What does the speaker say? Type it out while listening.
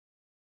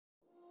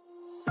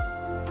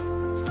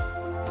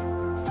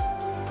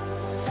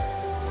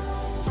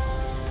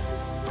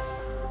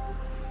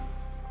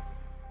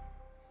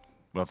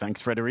Well,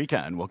 thanks,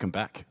 Frederica, and welcome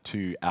back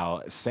to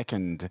our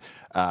second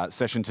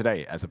session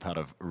today as a part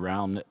of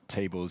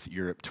Roundtables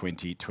Europe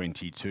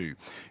 2022.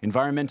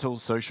 Environmental,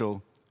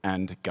 social,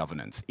 and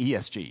governance,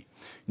 ESG.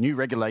 New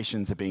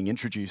regulations are being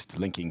introduced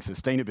linking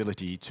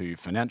sustainability to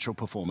financial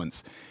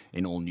performance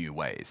in all new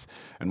ways.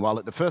 And while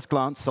at the first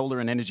glance, solar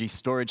and energy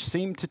storage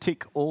seem to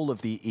tick all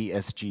of the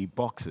ESG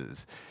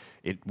boxes,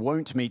 it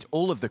won't meet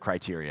all of the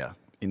criteria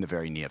in the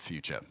very near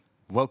future.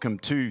 Welcome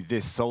to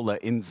this solar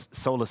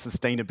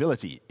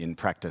sustainability in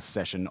practice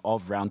session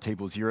of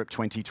Roundtables Europe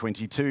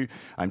 2022.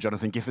 I'm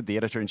Jonathan Gifford, the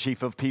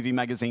editor-in-chief of PV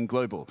Magazine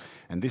Global,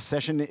 and this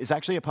session is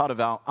actually a part of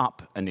our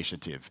UP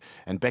initiative.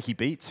 And Becky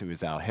Beats, who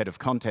is our head of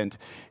content,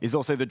 is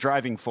also the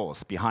driving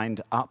force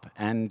behind UP,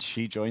 and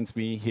she joins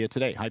me here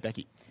today. Hi,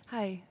 Becky.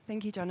 Hi,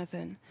 thank you,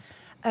 Jonathan.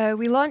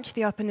 We launched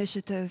the UP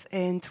initiative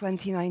in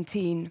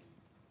 2019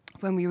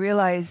 when we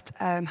realized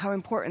how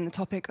important the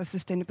topic of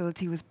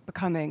sustainability was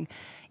becoming,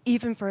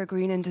 even for a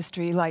green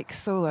industry like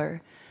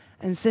solar.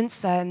 And since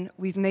then,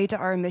 we've made it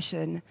our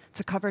mission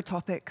to cover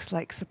topics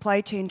like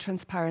supply chain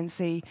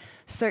transparency,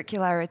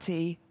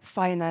 circularity,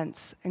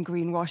 finance, and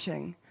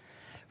greenwashing.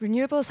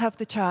 Renewables have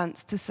the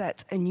chance to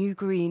set a new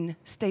green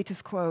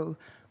status quo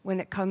when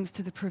it comes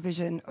to the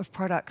provision of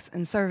products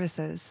and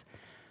services.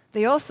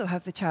 They also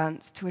have the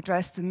chance to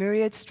address the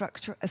myriad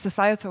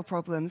societal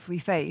problems we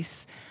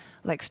face,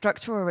 like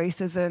structural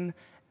racism,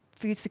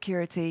 food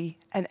security,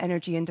 and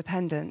energy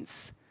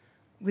independence.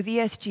 With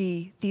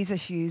ESG, these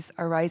issues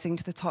are rising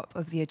to the top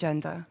of the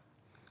agenda.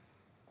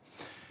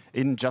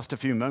 In just a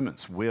few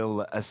moments,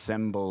 we'll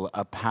assemble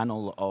a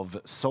panel of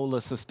solar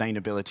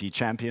sustainability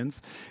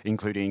champions,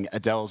 including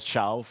Adele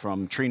Chow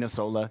from Trina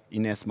Solar,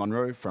 Ines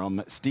Monroe from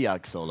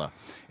Stiag Solar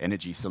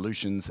Energy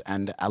Solutions,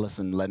 and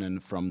Alison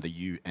Lennon from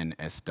the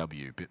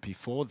UNSW. But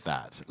before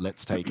that,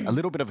 let's take a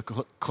little bit of a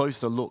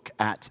closer look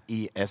at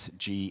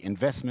ESG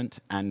investment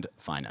and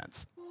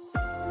finance.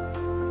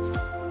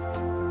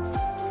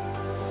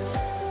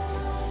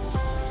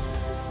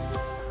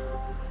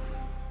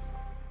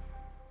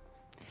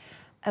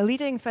 A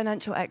leading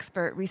financial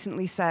expert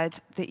recently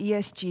said that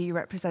ESG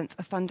represents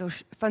a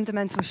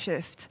fundamental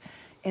shift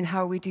in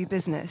how we do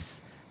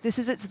business. This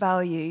is its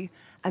value,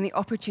 and the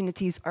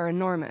opportunities are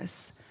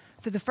enormous.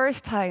 For the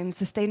first time,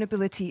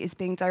 sustainability is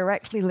being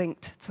directly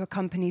linked to a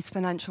company's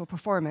financial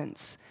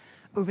performance.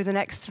 Over the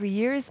next 3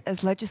 years,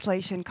 as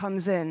legislation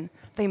comes in,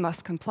 they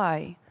must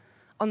comply.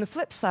 On the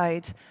flip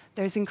side,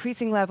 there's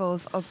increasing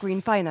levels of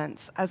green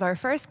finance, as our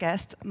first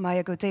guest,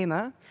 Maya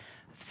Godema,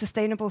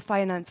 Sustainable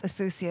Finance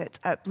Associate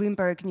at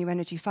Bloomberg New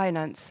Energy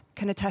Finance,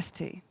 can attest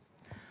to.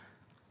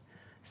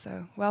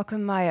 So,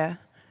 welcome, Maya.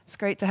 It's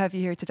great to have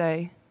you here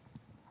today.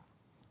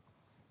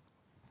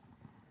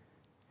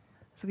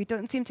 So we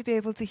don't seem to be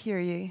able to hear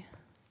you.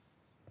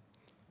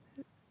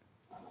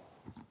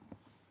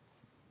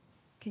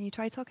 Can you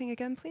try talking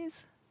again,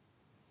 please?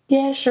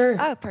 Yeah, sure.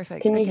 Oh,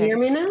 perfect. Can you hear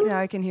me now? Now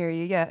I can hear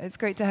you. Yeah, it's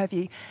great to have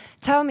you.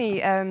 Tell me,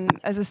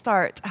 as a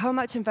start, how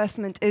much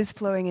investment is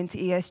flowing into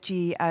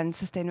ESG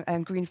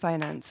and green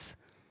finance?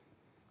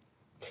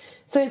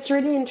 So it's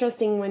really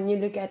interesting when you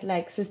look at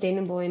like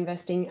sustainable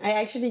investing. I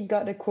actually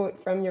got a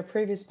quote from your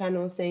previous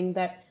panel saying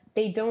that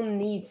they don't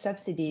need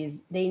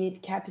subsidies, they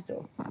need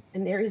capital.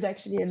 And there is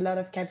actually a lot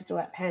of capital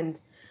at hand.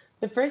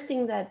 The first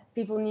thing that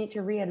people need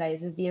to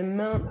realize is the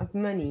amount of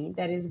money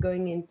that is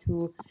going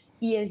into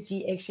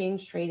ESG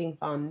exchange trading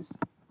funds.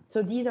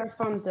 So these are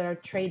funds that are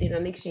traded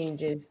on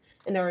exchanges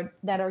and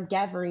that are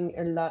gathering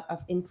a lot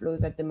of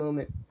inflows at the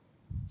moment.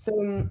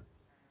 So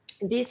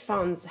these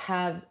funds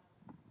have,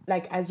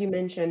 like as you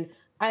mentioned,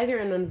 either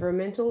an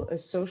environmental, a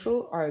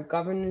social, or a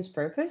governance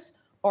purpose,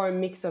 or a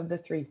mix of the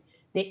three.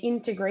 They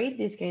integrate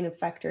these kind of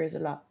factors a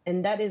lot,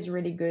 and that is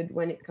really good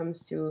when it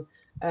comes to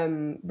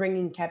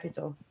bringing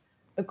capital.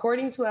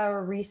 According to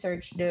our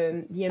research,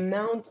 the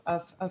amount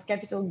of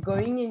capital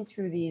going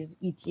into these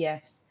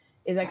ETFs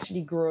is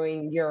actually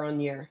growing year on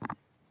year.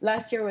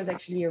 Last year was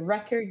actually a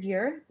record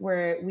year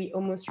where we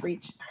almost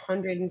reached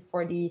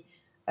 $140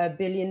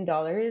 billion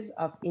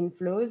of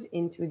inflows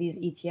into these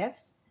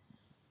ETFs.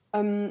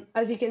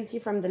 As you can see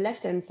from the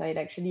left-hand side,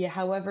 actually,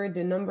 however,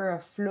 the number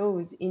of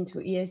flows into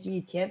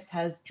ESG ETFs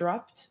has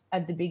dropped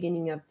at the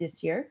beginning of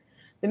this year.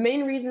 The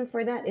main reason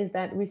for that is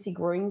that we see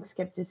growing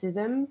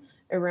skepticism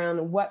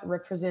around what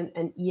represents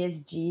an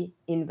ESG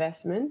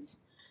investment.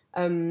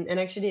 And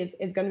actually,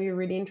 it's going to be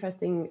really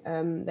interesting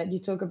that you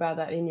talk about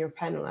that in your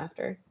panel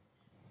after.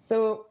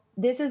 So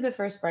this is the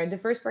first part. The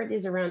first part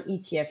is around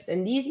ETFs.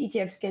 And these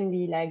ETFs can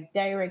be like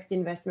direct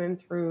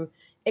investment through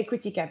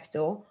equity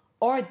capital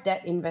or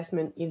debt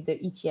investment if the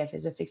ETF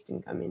is a fixed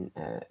income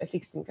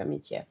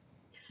ETF.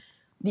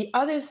 The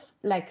other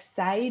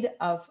side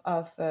of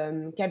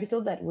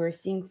capital that we're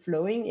seeing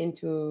flowing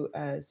into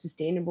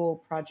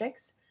sustainable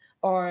projects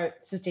or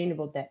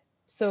sustainable debt.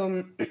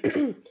 So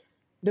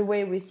the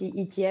way we see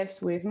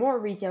ETFs with more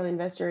retail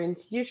investor,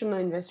 institutional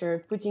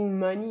investor putting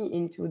money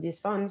into these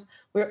funds,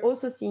 we're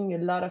also seeing a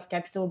lot of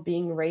capital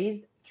being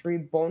raised through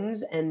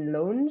bonds and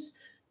loans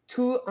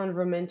to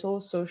environmental,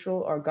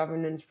 social, or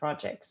governance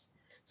projects.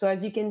 So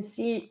as you can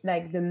see,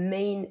 like the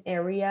main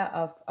area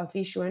of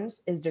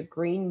issuance is the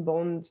green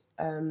bond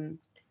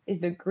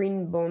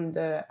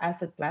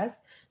asset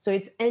class. So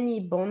it's any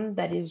bond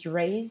that is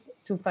raised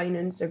to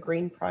finance a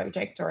green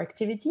project or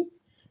activity.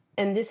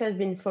 And this has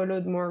been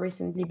followed more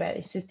recently by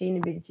a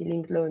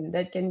sustainability-linked loan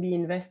that can be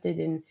invested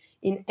in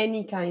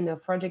any kind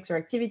of projects or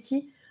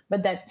activity,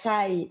 but that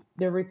tie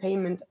the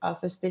repayment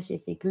of a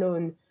specific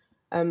loan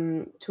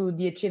to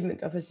the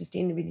achievement of a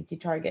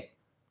sustainability target.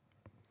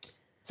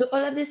 So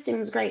all of this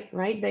seems great,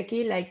 right,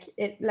 Becky?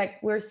 Like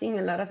we're seeing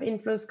a lot of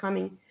inflows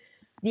coming.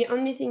 The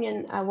only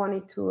thing I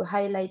wanted to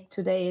highlight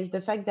today is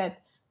the fact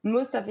that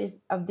most of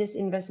this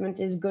investment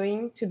is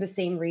going to the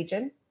same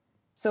region.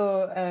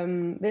 So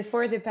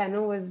before the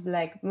panel was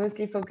like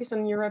mostly focused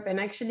on Europe, and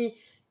actually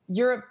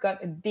Europe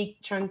got a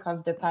big chunk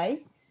of the pie.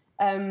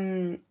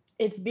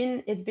 It's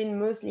been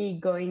mostly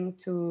going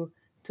to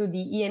the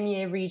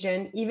EMEA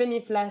region, even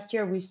if last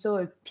year we saw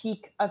a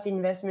peak of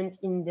investment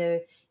in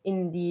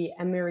the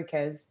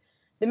Americas.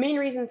 The main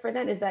reason for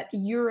that is that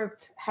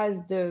Europe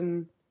has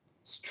the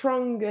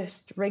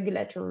strongest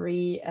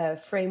regulatory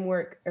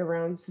framework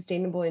around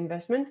sustainable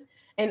investment,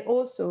 and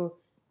also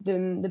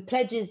the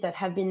pledges that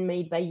have been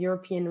made by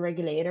European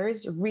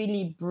regulators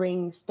really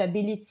bring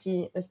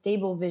stability, a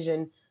stable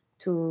vision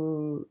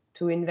to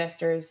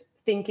investors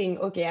thinking,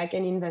 okay, I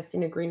can invest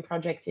in a green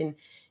project in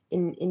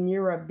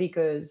Europe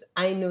because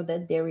I know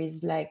that there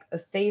is like a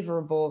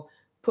favorable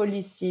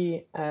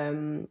policy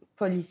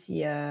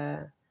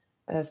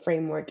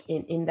framework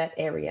in that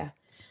area.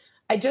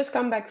 I just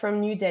come back from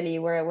New Delhi,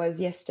 where I was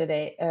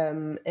yesterday,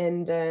 and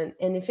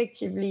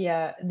effectively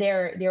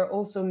they're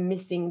also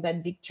missing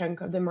that big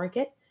chunk of the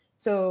market.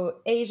 So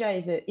Asia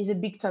is a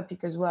big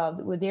topic as well.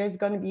 There's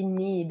going to be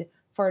need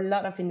for a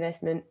lot of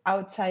investment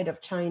outside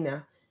of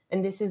China,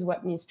 and this is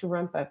what needs to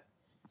ramp up.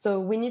 So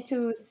we need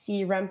to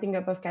see ramping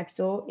up of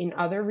capital in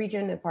other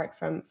regions apart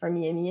from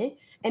EMEA,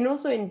 and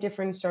also in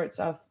different sorts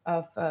of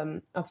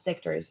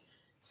sectors.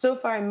 So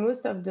far,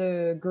 most of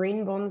the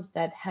green bonds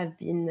that have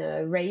been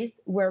raised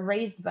were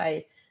raised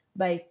by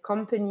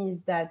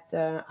companies that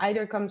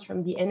either comes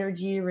from the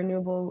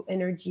renewable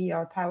energy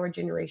or power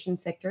generation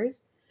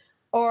sectors,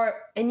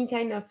 or any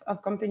kind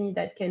of company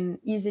that can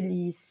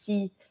easily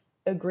see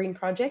a green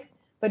project.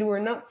 But we're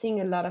not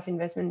seeing a lot of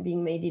investment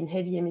being made in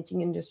heavy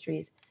emitting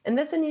industries. And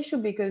that's an issue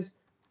because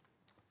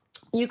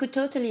you could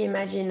totally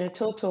imagine a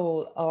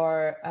Total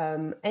or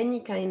any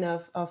kind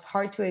of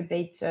hard to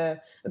abate,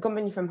 a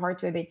company from hard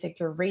to abate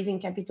sector raising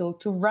capital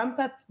to ramp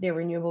up their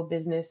renewable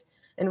business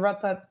and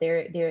ramp up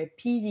their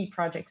PV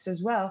projects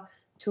as well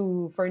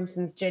to, for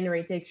instance,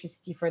 generate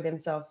electricity for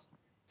themselves.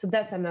 So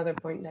that's another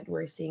point that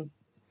we're seeing.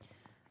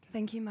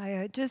 Thank you,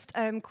 Maya. Just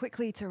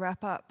quickly to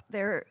wrap up,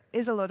 there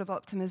is a lot of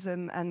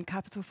optimism and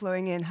capital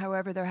flowing in.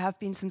 However, there have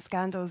been some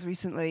scandals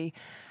recently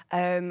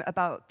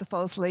about the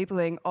false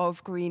labeling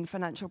of green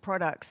financial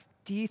products.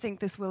 Do you think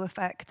this will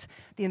affect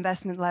the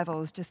investment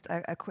levels? Just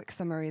a quick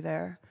summary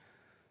there.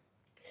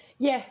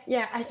 Yeah.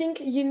 I think,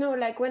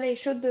 like when I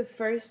showed the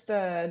first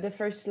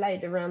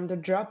slide around the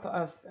drop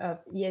of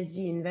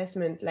ESG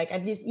investment, like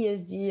at least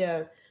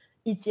ESG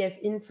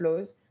ETF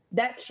inflows,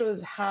 that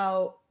shows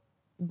how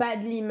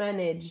badly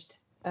managed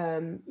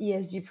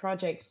ESG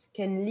projects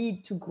can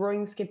lead to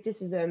growing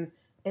skepticism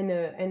and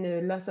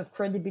a loss of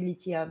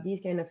credibility of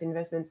these kind of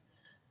investments.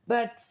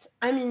 But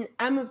I mean,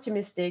 I'm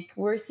optimistic.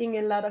 We're seeing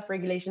a lot of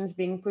regulations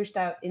being pushed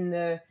out in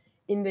the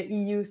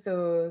EU,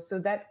 so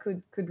that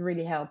could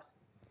really help.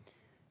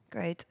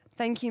 Great.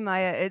 Thank you,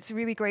 Maya. It's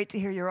really great to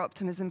hear your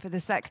optimism for the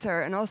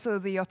sector and also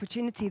the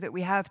opportunity that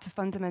we have to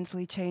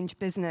fundamentally change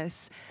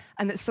business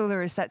and that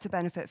solar is set to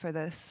benefit for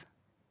this.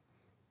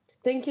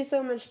 Thank you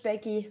so much,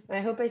 Becky.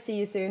 I hope I see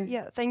you soon.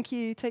 Yeah, thank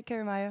you. Take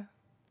care, Maya.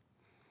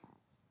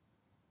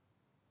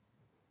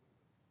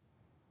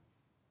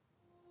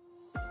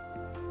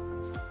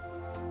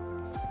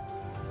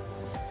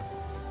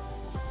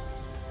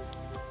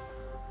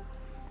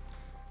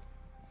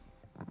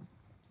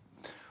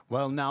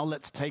 Well, now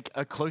let's take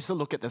a closer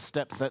look at the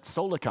steps that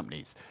solar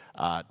companies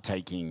are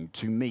taking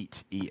to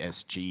meet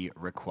ESG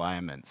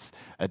requirements.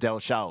 Adele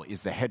Schau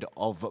is the head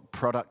of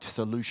Product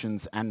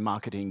Solutions and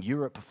Marketing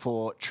Europe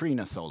for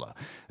Trina Solar.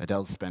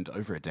 Adele spent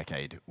over a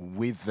decade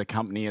with the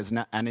company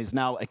and is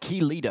now a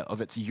key leader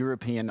of its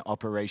European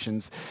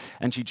operations.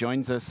 And she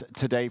joins us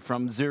today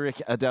from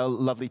Zurich. Adele,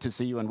 lovely to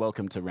see you and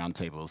welcome to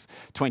Roundtables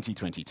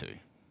 2022.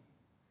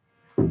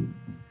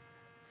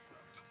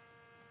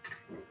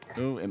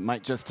 Oh, it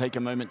might just take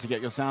a moment to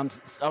get your sound.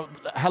 Oh,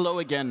 hello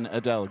again,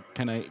 Adele.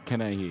 Can I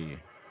hear you?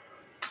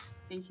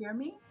 Can you hear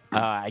me?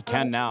 I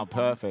can now.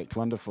 Perfect.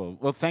 Wonderful.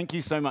 Well, thank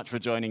you so much for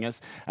joining us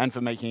and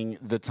for making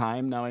the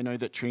time. Now, I know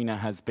that Trina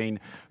has been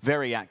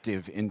very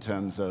active in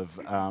terms of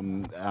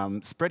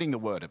spreading the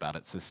word about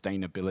its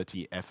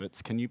sustainability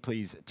efforts. Can you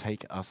please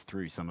take us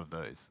through some of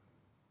those?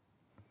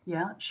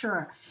 Yeah,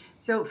 sure.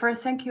 So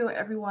first, thank you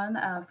everyone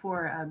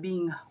for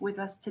being with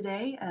us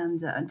today.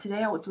 And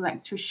today I would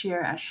like to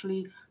share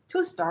actually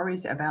two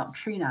stories about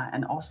Trina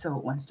and also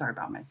one story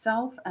about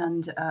myself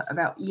and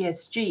about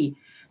ESG.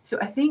 So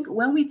I think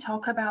when we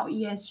talk about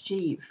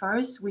ESG,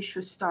 first we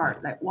should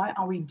start like, why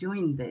are we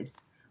doing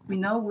this? We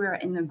know we're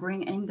in the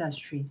green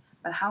industry,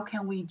 but how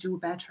can we do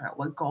better?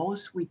 What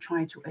goals we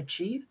try to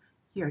achieve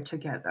here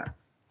together?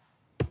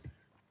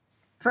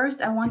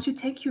 First, I want to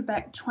take you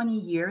back 20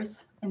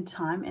 years in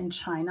time in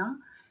China.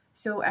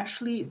 So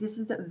actually, this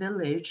is a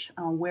village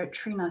where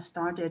Trina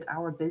started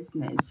our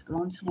business a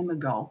long time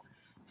ago.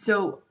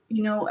 So,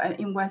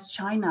 in West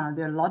China,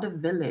 there are a lot of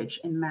village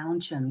in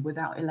mountain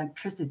without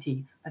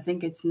electricity. I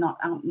think it's not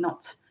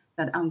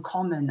that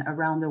uncommon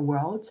around the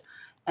world.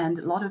 And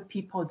a lot of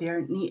people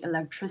there need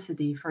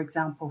electricity. For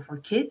example, for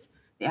kids,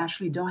 they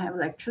actually don't have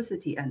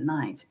electricity at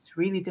night. It's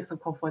really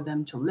difficult for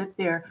them to live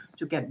there,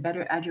 to get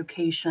better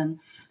education.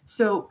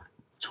 So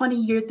 20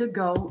 years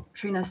ago,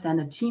 Trina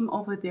sent a team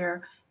over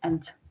there,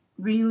 and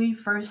really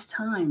first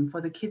time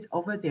for the kids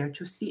over there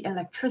to see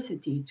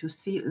electricity, to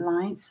see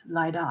lights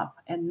light up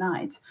at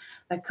night,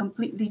 that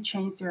completely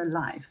changed their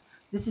life.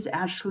 This is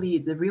actually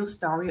the real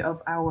story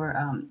of our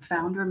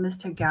founder,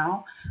 Mr.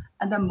 Gao.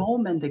 And the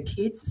moment the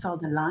kids saw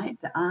the light,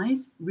 the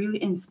eyes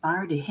really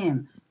inspired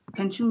him,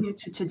 continue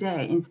to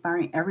today,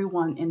 inspiring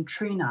everyone in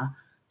Trina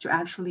to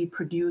actually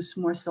produce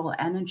more solar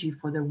energy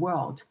for the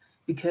world.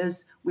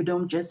 Because we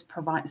don't just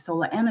provide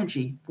solar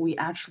energy, we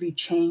actually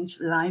change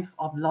life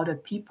of a lot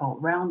of people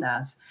around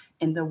us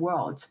in the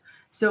world.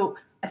 So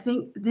I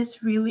think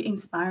this really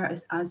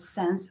inspires a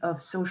sense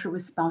of social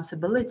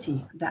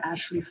responsibility. The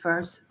actually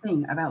first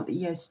thing about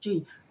the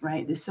ESG,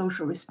 right? The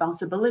social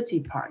responsibility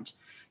part.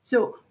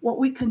 So what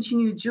we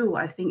continue to do,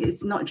 I think,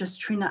 is not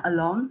just Trina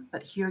alone,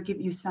 but here give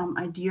you some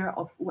idea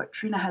of what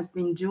Trina has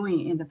been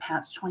doing in the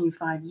past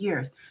 25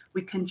 years.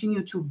 We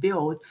continue to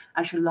build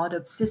actually a lot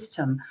of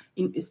system,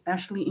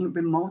 especially in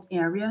remote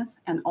areas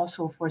and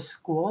also for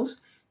schools,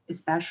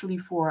 especially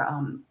for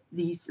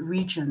these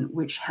regions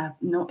which have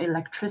no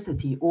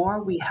electricity,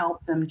 or we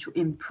help them to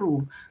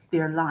improve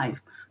their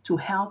life, to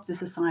help the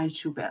society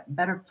to be a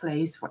better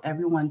place for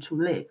everyone to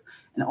live,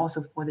 and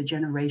also for the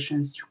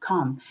generations to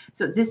come.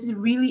 So this is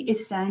really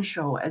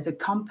essential as a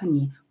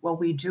company, what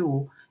we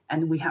do,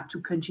 and we have to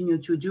continue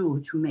to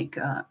do to make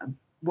a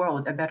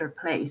world a better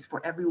place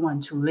for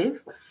everyone to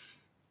live.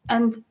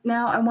 And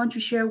now I want to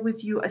share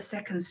with you a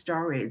second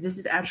story. This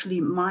is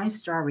actually my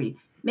story.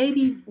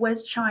 Maybe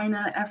West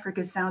China,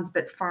 Africa sounds a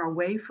bit far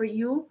away for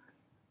you.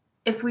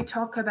 If we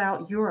talk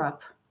about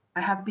Europe,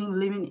 I have been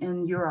living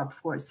in Europe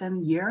for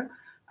 7 years.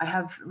 I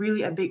have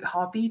really a big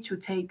hobby to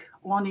take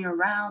wandering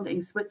around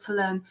in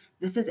Switzerland.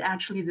 This is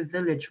actually the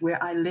village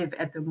where I live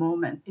at the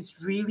moment.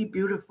 It's really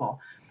beautiful.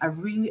 I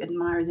really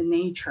admire the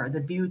nature, the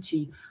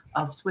beauty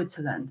of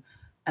Switzerland.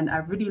 And I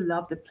really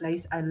love the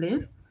place I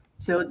live.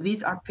 So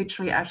these are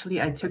pictures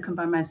actually I took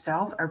by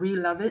myself. I really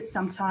love it.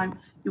 Sometimes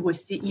you will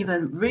see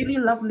even really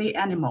lovely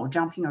animal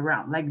jumping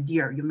around, like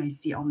deer you may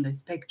see on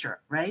this picture,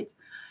 right?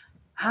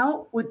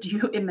 How would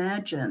you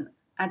imagine,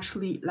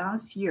 actually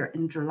last year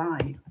in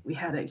July, we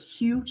had a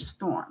huge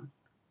storm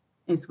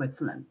in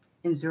Switzerland,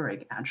 in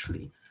Zurich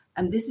actually.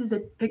 And this is a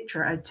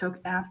picture I took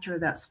after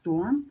that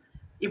storm.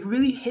 It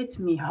really hit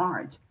me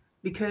hard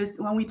because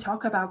when we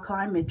talk about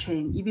climate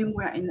change, even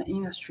we're in the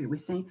industry, we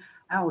say,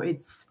 oh,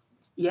 it's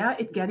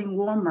getting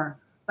warmer,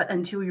 but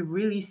until you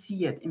really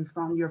see it in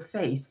front of your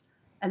face.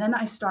 And then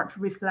I start to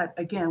reflect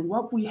again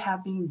what we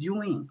have been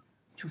doing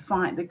to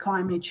fight the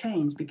climate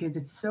change because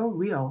it's so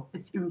real.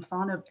 It's in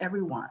front of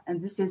everyone.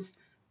 And this is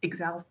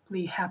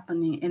exactly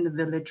happening in the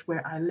village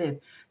where I live.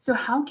 So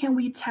how can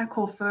we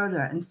tackle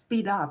further and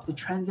speed up the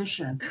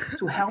transition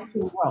to help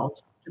the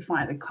world to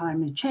fight the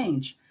climate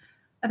change?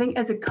 I think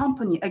as a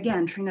company,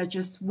 again, Trina,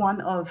 just one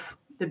of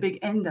the big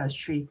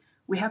industry,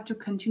 we have to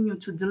continue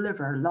to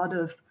deliver a lot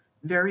of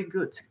very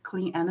good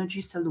clean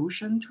energy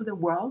solution to the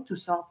world to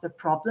solve the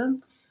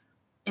problem.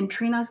 In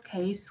Trina's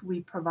case,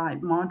 we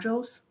provide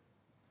modules,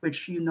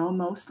 which you know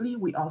mostly.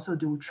 We also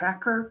do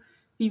tracker,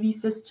 PV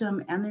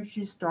system,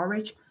 energy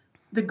storage.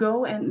 The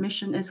goal and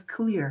mission is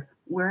clear.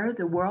 Where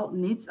the world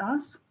needs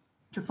us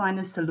to find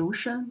a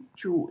solution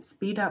to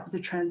speed up the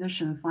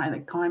transition, fight the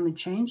climate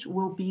change,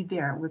 we'll be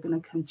there. We're going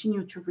to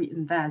continue to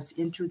reinvest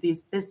into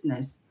this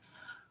business.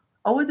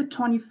 Over the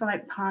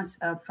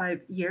past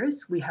 5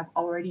 years, we have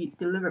already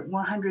delivered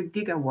 100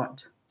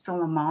 gigawatt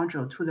solar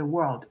module to the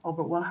world,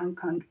 over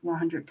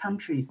 100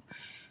 countries.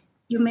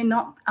 You may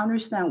not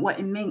understand what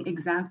it means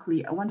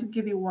exactly. I want to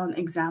give you one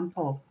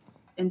example.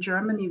 In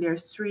Germany,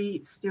 there's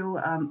 3 still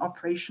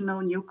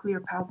operational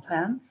nuclear power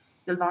plants.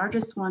 The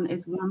largest one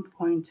is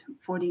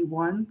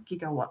 1.41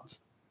 gigawatt.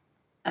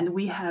 And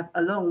we have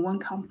alone one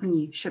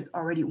company shipped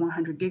already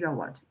 100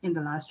 gigawatt in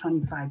the last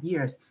 25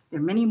 years. There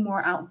are many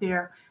more out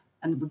there,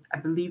 and I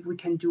believe we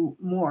can do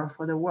more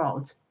for the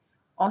world.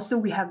 Also,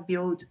 we have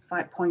built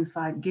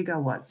 5.5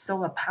 gigawatt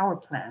solar power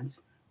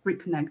plants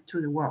reconnect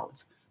to the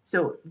world.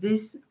 So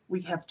this,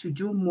 we have to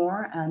do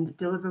more and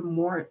deliver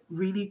more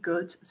really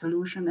good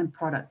solution and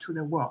product to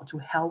the world to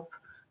help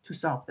to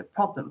solve the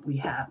problem we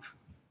have.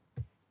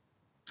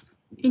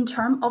 In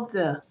terms of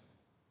the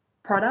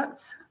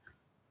products,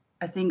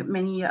 I think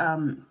many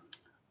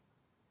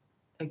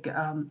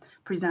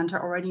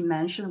presenter already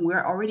mentioned,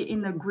 we're already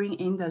in the green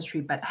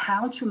industry, but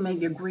how to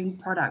make a green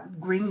product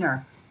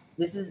greener,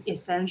 this is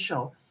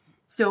essential.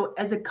 So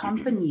as a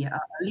company, a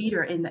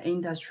leader in the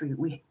industry,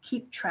 we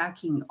keep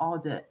tracking all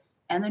the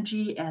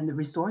energy and the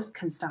resource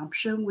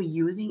consumption we're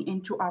using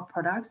into our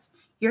products.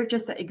 Here,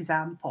 just an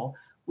example.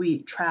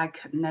 We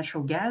track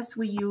natural gas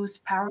we use,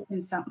 power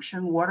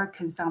consumption, water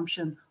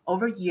consumption.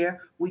 Over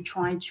year, we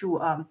try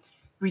to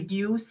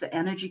reduce the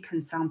energy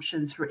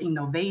consumption through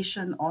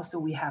innovation. Also,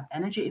 we have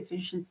energy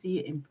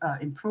efficiency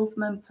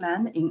improvement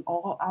plan in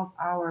all of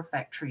our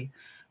factory.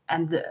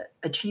 And the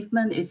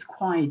achievement is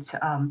quite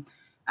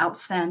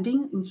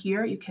outstanding. And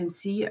here you can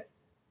see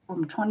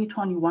from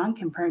 2021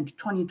 compared to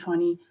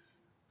 2020,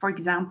 for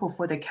example,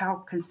 for the coal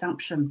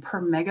consumption per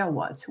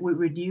megawatt, we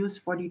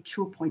reduced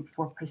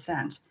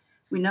 42.4%.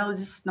 We know this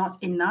is not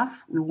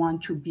enough. We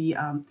want to be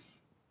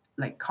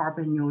like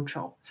carbon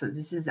neutral. So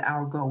this is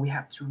our goal. We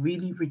have to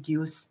really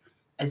reduce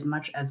as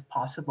much as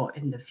possible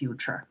in the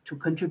future to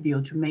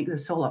contribute to make the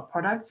solar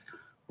products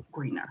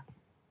greener.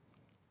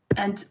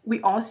 And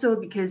we also,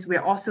 because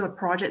we're also a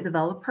project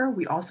developer,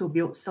 we also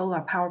build solar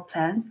power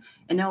plants.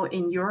 I know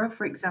in Europe,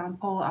 for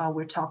example,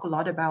 we talk a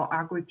lot about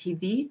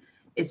agri-PV.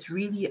 It's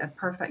really a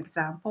perfect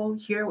example.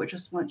 Here, we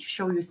just want to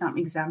show you some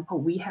example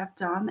we have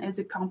done as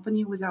a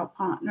company with our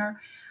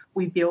partner.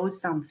 We built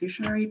some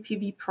fishery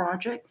PV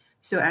project.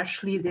 So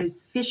actually,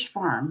 there's fish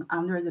farm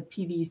under the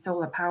PV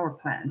solar power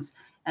plants.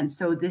 And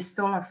so this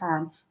solar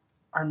farm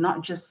are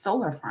not just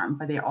solar farm,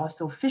 but they're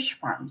also fish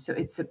farms. So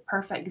it's a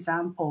perfect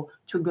example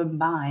to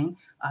combine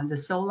the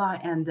solar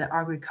and the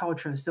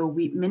agriculture. So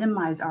we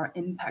minimize our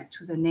impact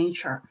to the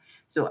nature.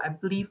 So I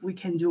believe we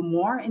can do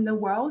more in the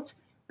world,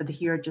 but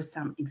here are just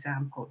some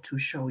example to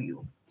show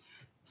you.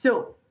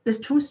 So this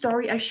true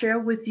story I share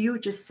with you,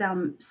 just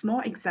some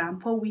small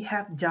example we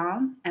have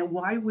done and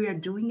why we are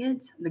doing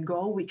it, the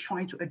goal we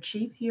try to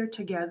achieve here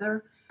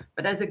together.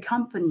 But as a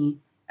company,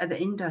 as the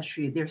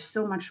industry, there's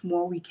so much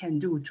more we can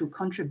do to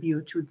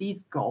contribute to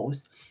these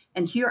goals.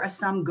 And here are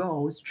some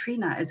goals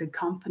Trina as a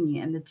company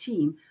and the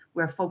team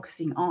we're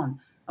focusing on.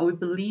 And we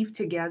believe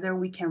together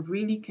we can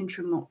really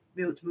contribute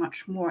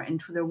much more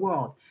into the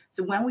world.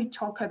 So when we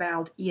talk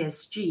about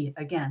ESG,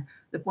 again,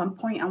 the one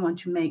point I want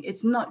to make,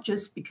 it's not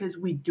just because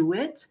we do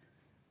it,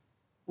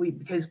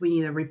 because we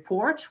need a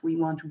report, we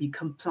want to be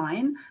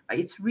compliant, but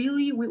it's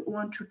really we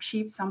want to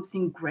achieve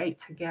something great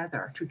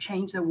together to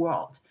change the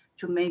world,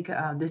 to make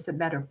this a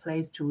better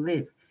place to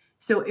live.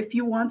 So if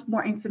you want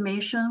more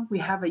information, we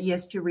have an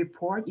ESG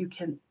report. You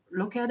can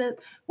look at it.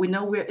 We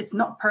know it's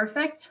not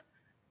perfect.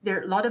 There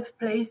are a lot of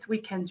places we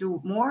can do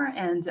more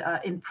and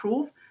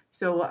improve.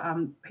 So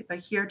but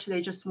here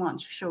today, just want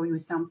to show you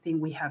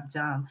something we have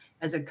done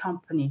as a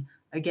company.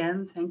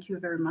 Again, thank you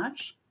very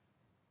much.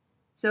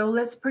 So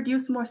let's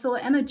produce more solar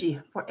energy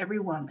for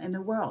everyone in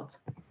the world.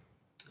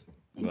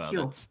 Thank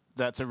you.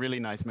 That's a really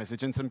nice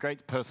message and some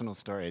great personal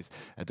stories.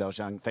 Adele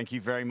Zhang, thank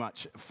you very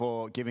much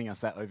for giving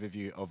us that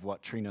overview of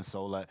what Trina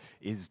Solar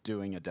is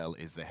doing. Adele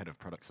is the head of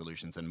product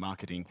solutions and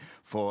marketing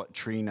for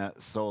Trina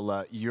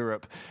Solar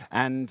Europe.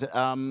 And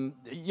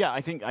yeah, I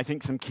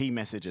think some key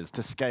messages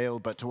to scale,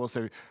 but to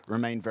also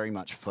remain very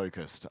much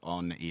focused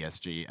on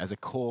ESG as a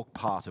core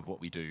part of what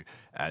we do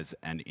as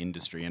an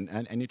industry.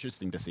 And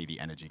interesting to see the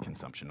energy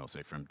consumption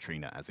also from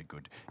Trina as a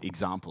good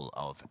example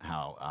of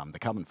how the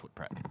carbon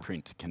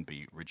footprint can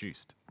be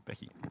reduced.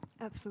 Becky.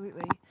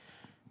 Absolutely.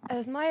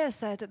 As Maya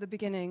said at the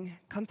beginning,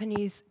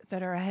 companies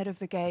that are ahead of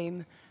the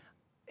game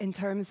in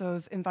terms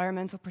of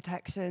environmental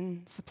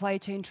protection, supply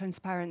chain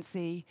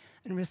transparency,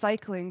 and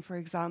recycling, for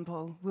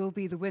example, will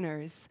be the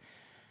winners.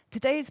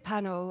 Today's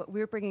panel,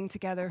 we're bringing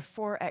together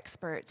 4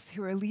 experts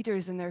who are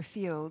leaders in their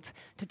field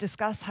to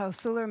discuss how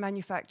solar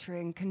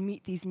manufacturing can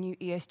meet these new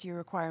ESG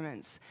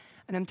requirements.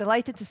 And I'm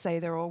delighted to say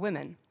they're all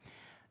women.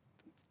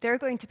 They're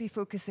going to be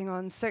focusing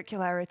on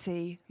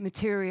circularity,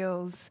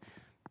 materials,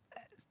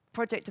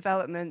 project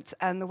development,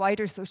 and the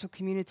wider social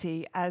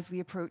community as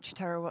we approach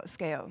terawatt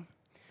scale.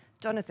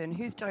 Jonathan,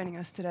 who's joining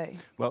us today?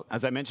 Well,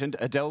 as I mentioned,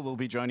 Adele will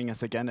be joining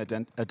us again,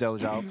 Adele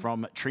Zhao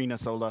from Trina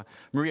Solar.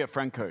 Maria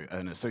Franco,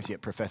 an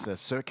associate professor,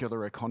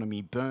 circular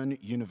economy, Bern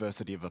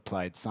University of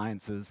Applied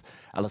Sciences.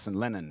 Alison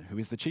Lennon, who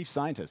is the chief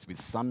scientist with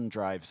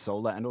SunDrive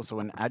Solar and also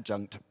an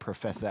adjunct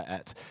professor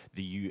at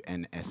the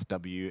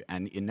UNSW.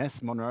 And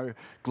Ines Monroe,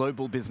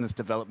 global business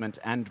development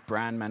and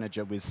brand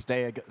manager with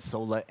Steg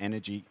Solar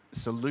Energy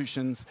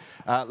Solutions.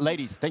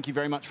 Ladies, thank you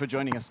very much for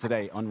joining us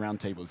today on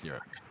Roundtable Zero.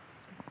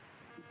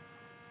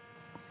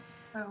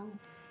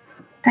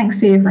 Thanks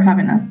to you for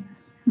having us.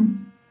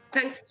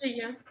 Thanks to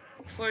you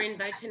for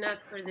inviting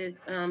us for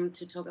this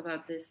to talk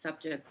about this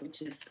subject,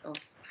 which is of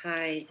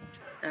high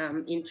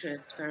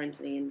interest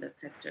currently in the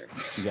sector.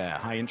 Yeah,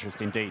 high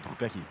interest indeed.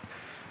 Becky.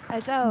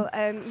 Adele,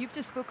 you've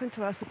just spoken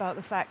to us about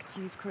the fact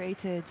you've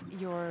created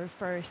your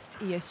first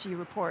ESG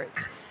report.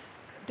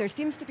 There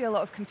seems to be a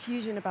lot of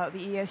confusion about the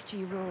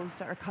ESG rules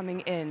that are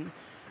coming in.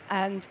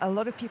 And a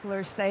lot of people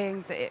are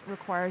saying that it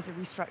requires a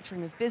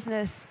restructuring of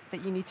business,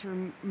 that you need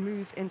to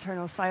remove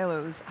internal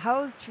silos.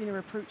 How has Trina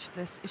approached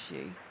this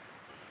issue?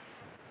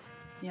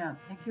 Yeah,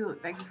 thank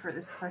you for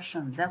this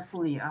question.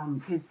 Definitely,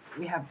 because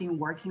we have been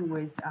working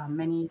with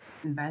many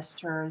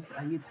investors,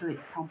 utility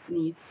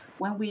company.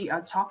 When we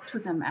talk to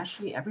them,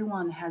 actually,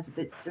 everyone has a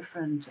bit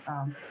different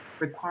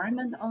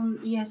requirement on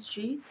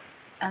ESG,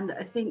 and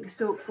I think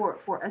so.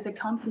 For as a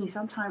company,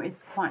 sometimes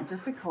it's quite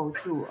difficult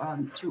to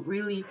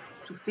really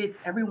to fit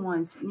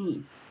everyone's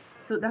need.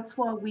 So that's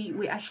why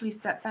we actually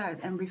step back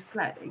and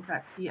reflect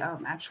exactly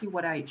actually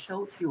what I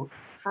showed you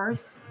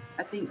first.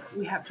 I think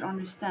we have to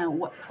understand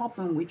what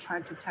problem we try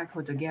to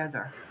tackle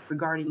together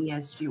regarding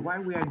ESG, why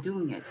we are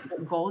doing it,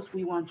 what goals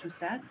we want to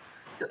set.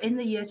 So in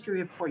the ESG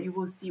report, you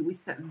will see we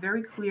set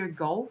very clear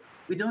goal.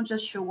 We don't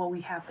just show what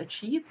we have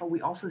achieved, but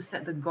we also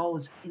set the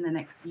goals in the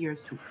next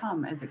years to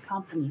come as a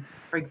company.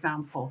 For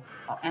example,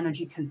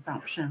 energy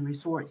consumption,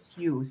 resource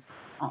use,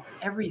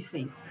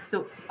 everything.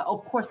 So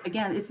of course,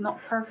 again, it's not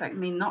perfect,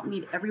 may not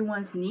meet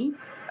everyone's need.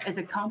 As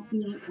a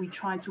company, we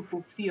try to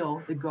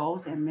fulfill the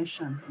goals and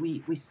mission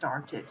we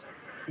started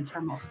in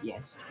terms of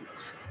ESG.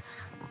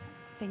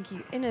 Thank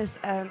you. Ines,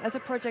 as a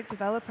project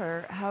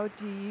developer, how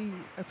do you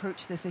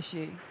approach this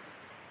issue?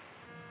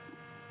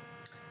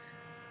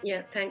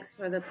 Yeah, thanks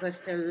for the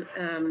question.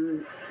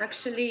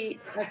 Actually,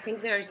 I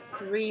think there are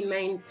three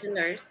main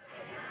pillars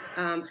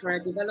for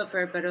a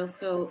developer, but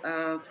also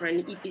for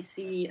an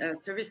EPC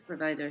service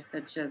provider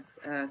such as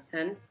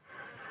Sense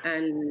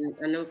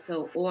and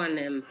also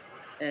O&M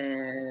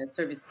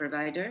service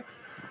provider.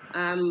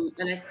 And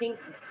I think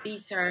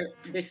these are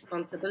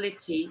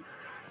responsibility,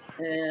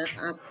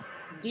 a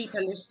deep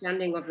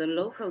understanding of the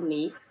local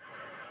needs,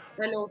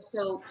 and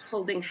also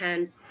holding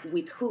hands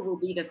with who will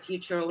be the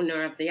future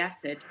owner of the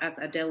asset, as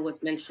Adele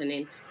was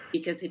mentioning,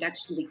 because it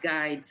actually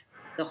guides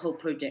the whole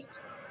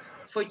project.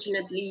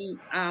 Fortunately,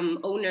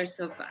 owners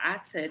of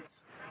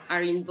assets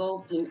are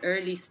involved in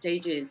early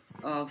stages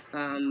of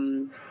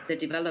the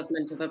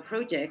development of a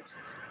project.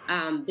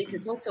 This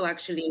is also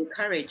actually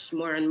encouraged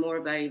more and more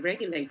by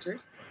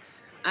regulators.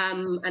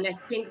 And I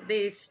think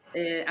this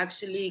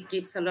actually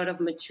gives a lot of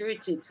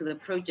maturity to the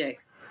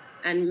projects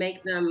and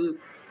make them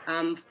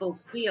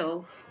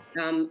fulfill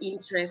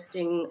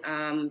interesting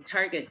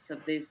targets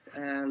of these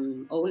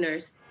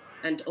owners,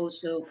 and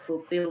also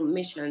fulfill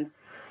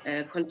missions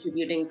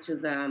contributing to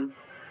the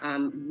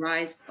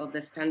rise of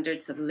the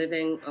standards of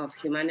living of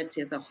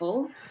humanity as a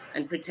whole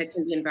and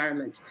protecting the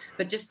environment.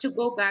 But just to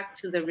go back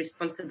to the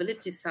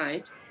responsibility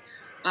side,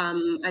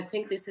 I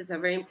think this is a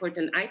very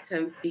important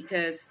item,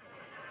 because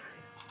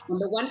on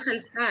the one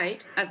hand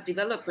side, as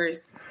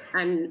developers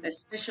and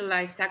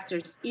specialized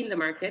actors in the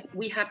market,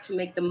 we have to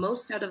make the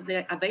most out of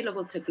the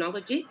available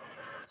technology.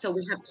 So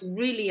we have to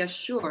really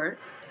assure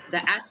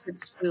the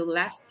assets will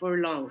last for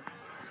long.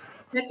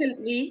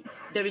 Secondly,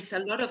 there is a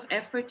lot of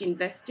effort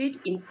invested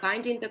in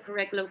finding the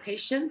correct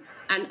location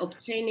and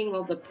obtaining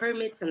all the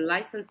permits and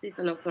licenses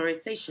and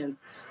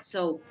authorizations.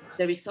 So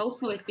there is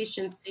also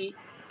efficiency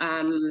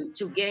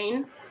to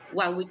gain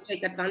while we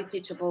take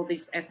advantage of all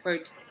this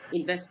effort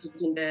invested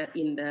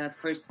in the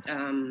first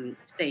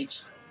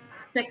stage.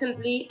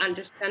 Secondly,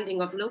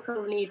 understanding of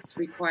local needs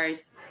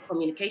requires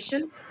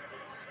communication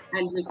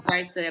and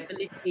requires the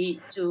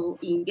ability to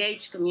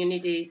engage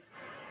communities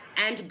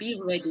and be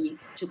ready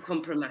to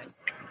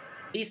compromise.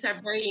 These are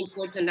very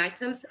important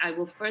items. I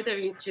will further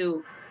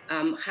into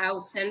how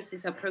Sense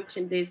is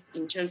approaching this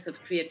in terms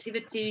of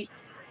creativity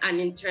and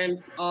in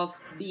terms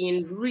of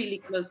being really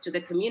close to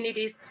the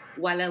communities,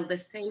 while at the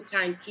same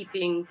time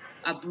keeping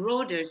a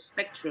broader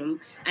spectrum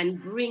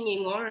and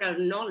bringing oral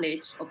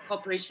knowledge of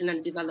cooperation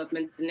and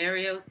development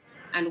scenarios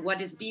and what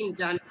is being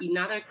done in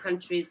other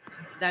countries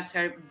that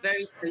are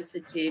very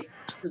sensitive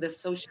to the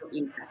social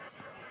impact.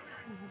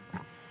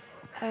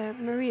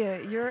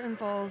 Maria, you're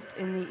involved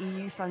in the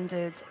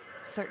EU-funded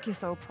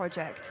Circusol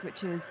project,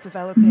 which is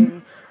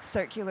developing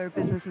circular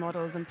business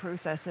models and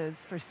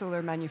processes for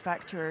solar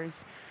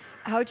manufacturers.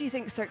 How do you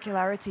think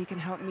circularity can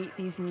help meet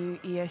these new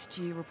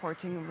ESG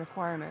reporting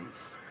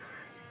requirements?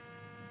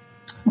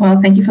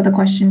 Well, thank you for the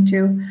question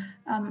too.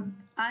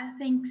 I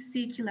think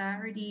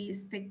circularity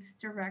speaks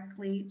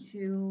directly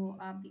to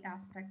the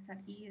aspects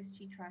that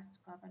ESG tries to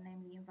cover,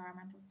 namely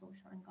environmental,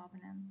 social, and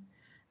governance.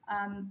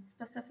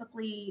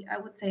 Specifically, I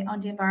would say on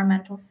the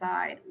environmental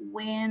side,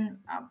 when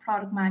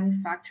product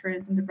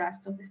manufacturers and the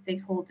rest of the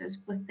stakeholders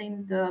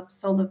within the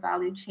solar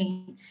value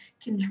chain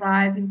can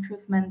drive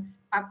improvements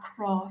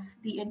across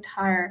the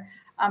entire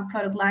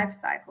product life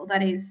cycle,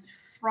 that is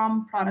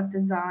from product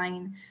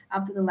design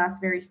up to the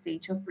last very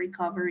stage of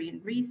recovery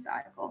and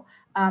recycle.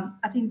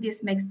 I think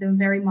this makes them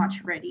very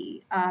much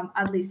ready,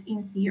 at least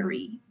in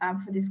theory,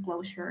 for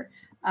disclosure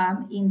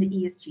in the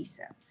ESG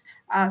sense.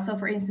 So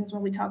for instance,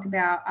 when we talk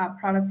about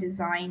product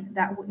design,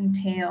 that would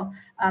entail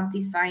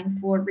design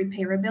for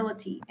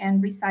repairability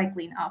and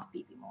recycling of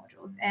PP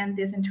modules. And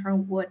this in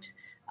turn would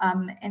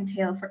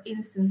entail, for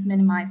instance,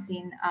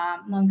 minimizing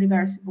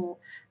non-reversible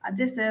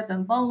adhesive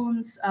and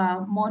bonds,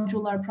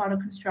 modular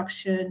product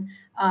construction,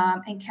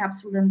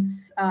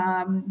 encapsulants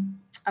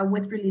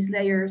with release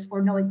layers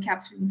or no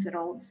encapsulants at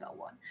all, and so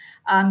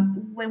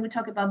on. When we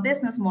talk about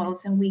business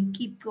models and we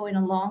keep going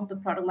along the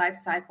product life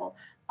cycle,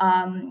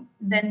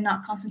 then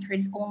not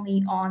concentrated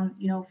only on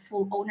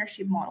full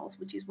ownership models,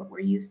 which is what we're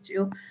used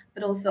to,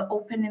 but also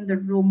opening the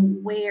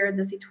room where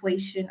the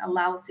situation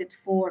allows it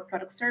for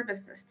product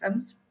service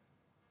systems.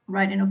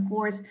 Right, and of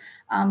course,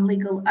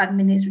 legal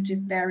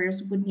administrative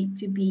barriers would need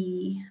to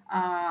be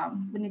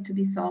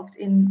solved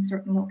in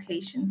certain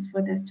locations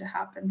for this to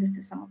happen. This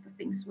is some of the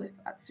things we've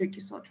at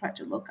Circusol tried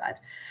to look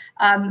at.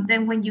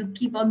 Then, when you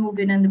keep on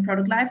moving in the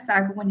product life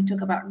cycle, when you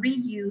talk about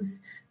reuse,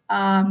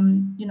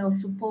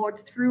 support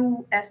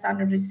through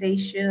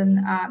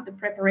standardization, the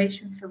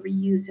preparation for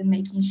reuse, and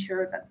making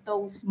sure that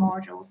those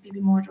modules,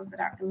 PV modules that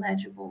are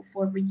eligible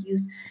for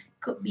reuse,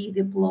 could be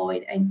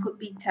deployed and could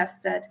be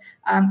tested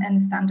and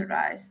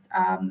standardized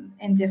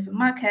in different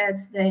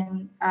markets.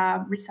 Then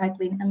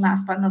recycling, and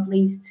last but not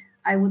least,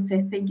 I would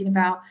say thinking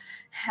about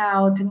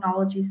how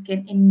technologies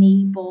can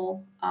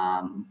enable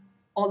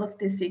all of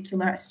these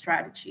circular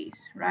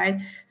strategies,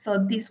 right? So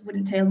this would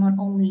entail not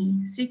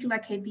only circular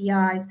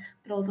KPIs,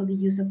 but also the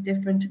use of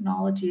different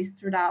technologies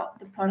throughout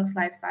the product's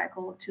life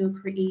cycle to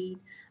create,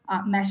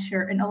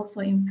 measure, and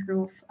also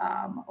improve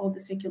all the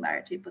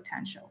circularity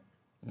potential.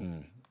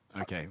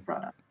 Okay.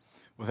 Product.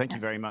 Well, thank you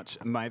very much.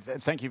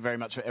 Thank you very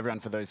much for everyone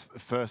for those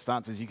first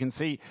answers. You can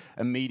see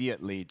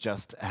immediately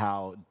just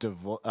how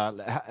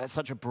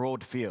such a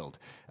broad field,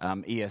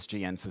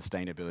 ESG and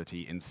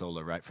sustainability in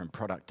solar, right from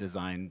product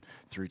design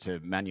through to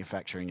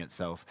manufacturing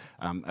itself,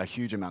 a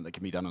huge amount that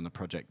can be done on the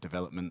project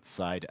development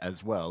side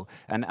as well.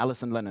 And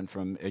Alison Lennon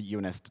from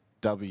UNSW,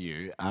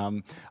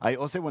 I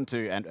also want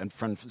to, and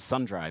from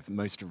SunDrive,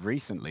 most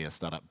recently a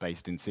startup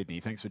based in Sydney.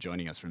 Thanks for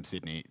joining us from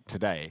Sydney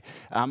today.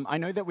 I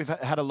know that we've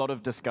had a lot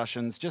of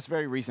discussions just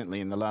very recently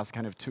in the last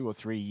kind of 2 or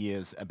 3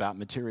 years about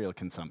material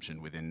consumption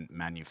within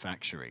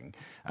manufacturing.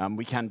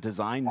 We can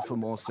design for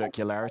more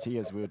circularity,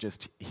 as we were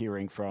just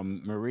hearing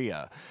from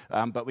Maria,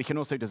 but we can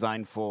also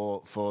design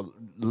for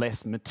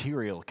less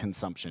material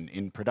consumption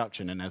in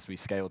production. And as we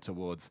scale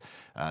towards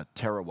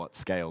terawatt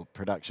scale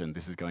production,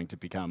 this is going to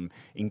become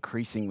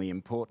increasingly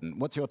important.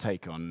 What's your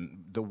take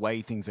on the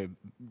way things are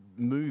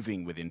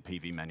moving within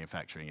PV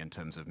manufacturing in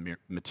terms of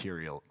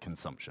material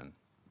consumption?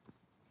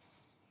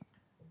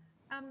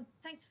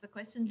 Thanks for the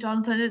question,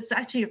 Jonathan. It's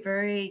actually a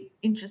very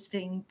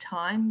interesting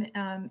time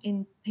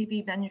in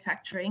PV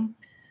manufacturing.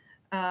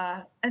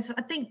 As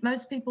I think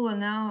most people are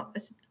now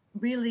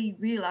really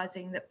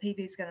realizing that PV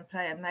is going to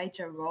play a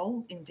major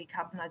role in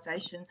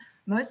decarbonisation,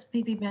 most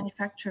PV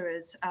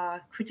manufacturers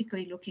are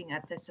critically looking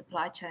at their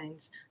supply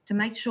chains to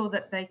make sure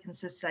that they can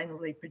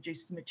sustainably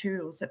produce the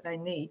materials that they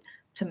need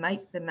to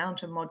make the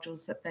amount of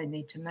modules that they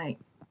need to make.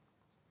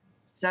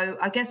 So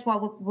I guess while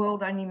the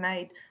world only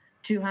made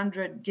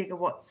 200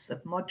 gigawatts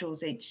of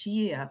modules each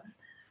year,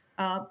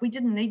 we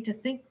didn't need to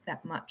think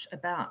that much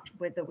about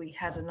whether we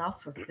had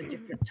enough of the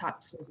different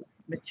types of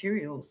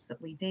materials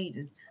that we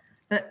needed.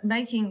 But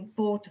making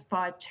 4 to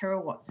 5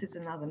 terawatts is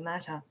another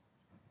matter.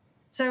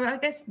 So I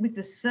guess with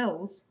the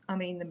cells, I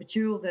mean, the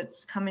material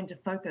that's come into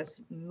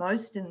focus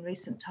most in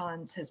recent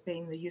times has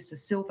been the use of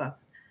silver.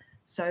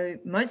 So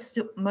most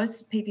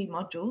PV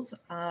modules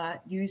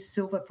use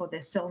silver for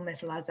their cell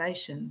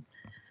metallization.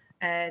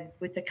 And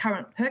with the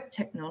current PERC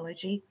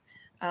technology,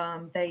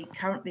 they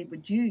currently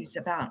would use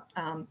about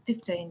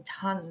 15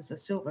 tons of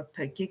silver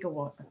per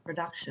gigawatt of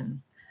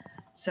production.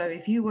 So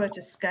if you were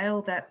to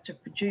scale that to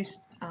produce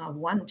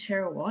 1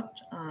 terawatt,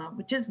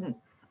 which isn't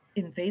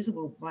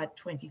infeasible by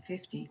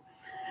 2050,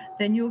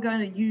 then you're going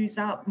to use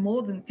up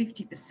more than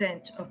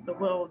 50% of the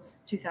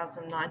world's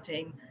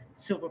 2019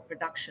 silver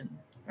production,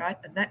 right?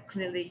 And that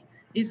clearly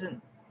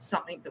isn't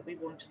something that we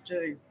want to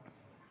do.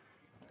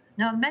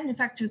 Now,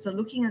 manufacturers are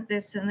looking at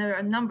this, and there are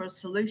a number of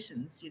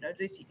solutions,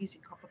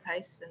 using copper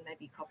paste and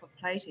maybe copper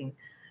plating.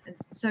 And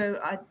so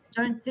I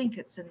don't think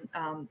it's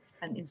an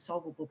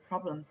insolvable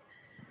problem.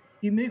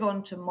 You move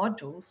on to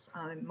modules.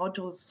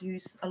 Modules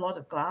use a lot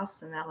of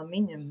glass and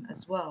aluminium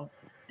as well.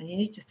 And you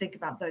need to think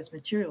about those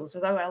materials.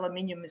 Although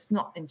aluminium is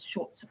not in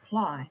short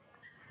supply,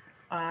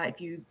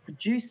 if you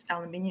produce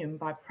aluminium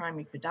by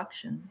primary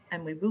production,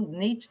 and we will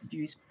need to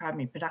use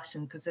primary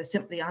production because there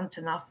simply aren't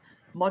enough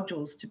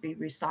modules to be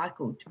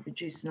recycled to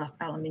produce enough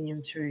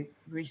aluminium through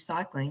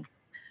recycling,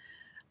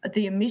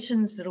 the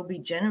emissions that will be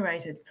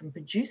generated from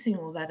producing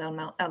all that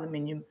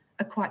aluminium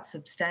are quite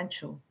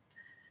substantial.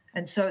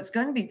 And so it's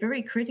going to be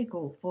very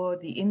critical for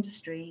the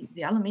industry,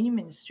 the aluminium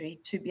industry,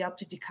 to be able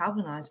to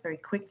decarbonize very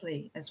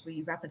quickly as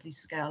we rapidly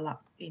scale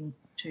up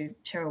into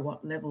terawatt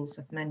levels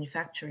of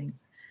manufacturing.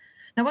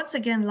 Now, once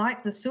again,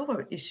 like the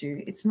silver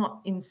issue, it's not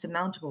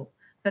insurmountable,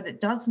 but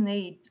it does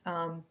need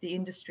the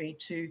industry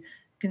to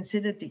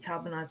consider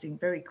decarbonizing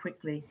very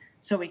quickly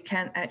so we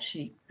can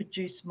actually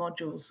produce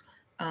modules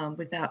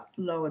without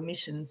low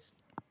emissions.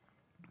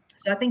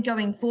 So I think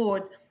going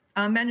forward,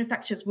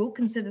 manufacturers will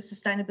consider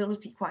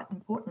sustainability quite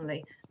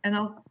importantly, and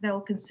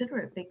they'll consider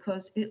it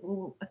because it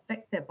will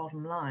affect their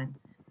bottom line.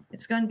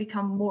 It's going to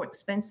become more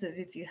expensive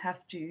if you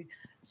have to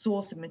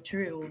source a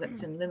material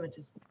that's in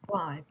limited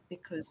supply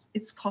because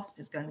its cost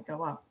is going to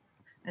go up.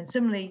 And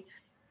similarly,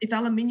 if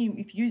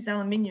you use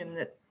aluminium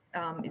that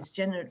is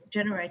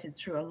generated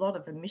through a lot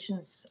of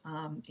emissions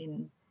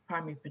in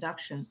primary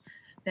production,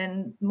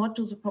 then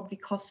modules will probably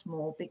cost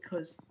more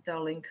because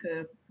they'll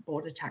incur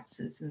border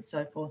taxes and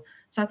so forth.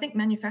 So I think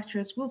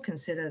manufacturers will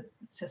consider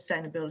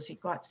sustainability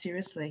quite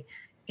seriously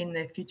in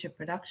their future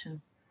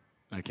production.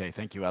 Okay,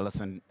 thank you,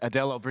 Alison.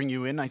 Adele, I'll bring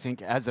you in. I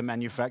think as a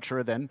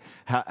manufacturer then,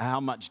 how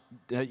much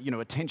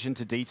attention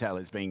to detail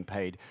is being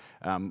paid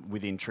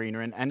within Trina,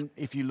 and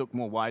if you look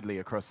more widely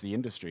across the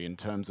industry in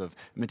terms of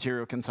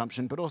material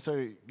consumption, but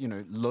also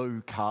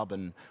low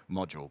carbon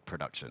module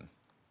production.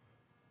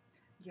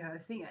 Yeah, I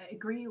think I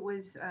agree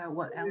with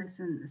what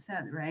Alison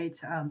said, right?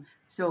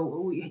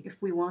 So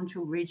if we want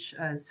to reach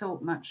so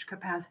much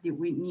capacity,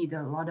 we need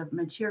a lot of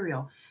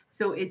material.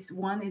 So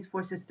one is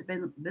for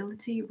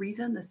sustainability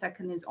reason. The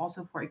second is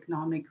also for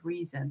economic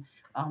reason.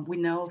 We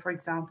know, for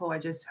example, I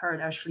just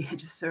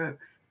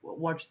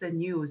watched the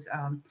news.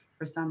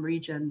 For some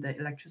region, the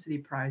electricity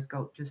price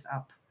just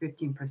up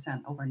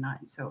 15%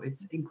 overnight. So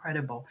it's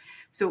incredible.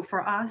 So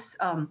for us,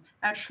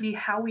 actually,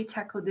 how we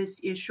tackle this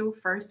issue,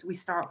 first, we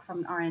start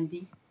from the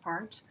R&D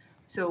part.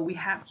 So we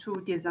have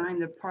to design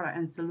the product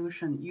and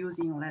solution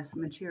using less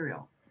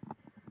material.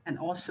 And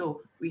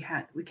also, we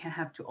can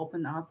have to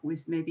open up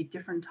with maybe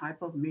different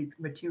type of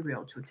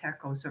material to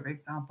tackle. So, for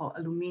example,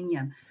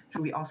 aluminium.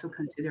 Should we also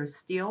consider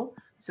steel?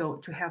 So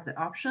to have the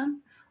option.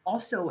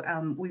 Also,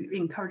 we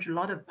encourage a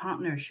lot of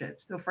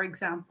partnerships. So, for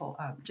example,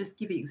 just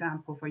give you an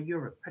example for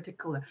Europe,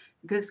 particular,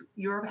 because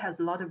Europe has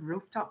a lot of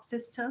rooftop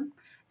system,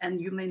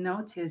 and you may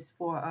notice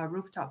for a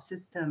rooftop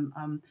system,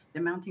 the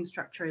mounting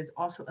structure is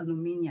also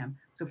aluminum.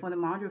 So for the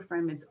module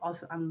frame, it's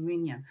also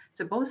aluminum.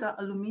 So both are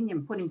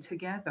aluminum putting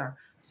together.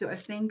 So I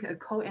think a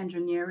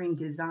co-engineering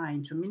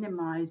design to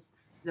minimize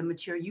the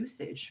material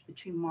usage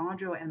between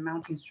module and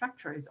mounting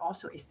structure is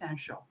also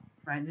essential.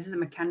 Right, this is the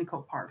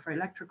mechanical part. For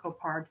electrical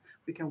part,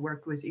 we can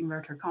work with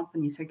inverter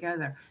companies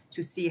together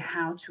to see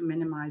how to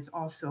minimize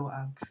also,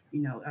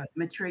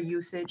 material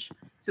usage.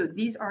 So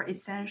these are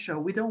essential.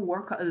 We don't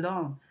work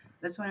alone.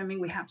 That's what I mean.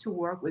 We have to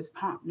work with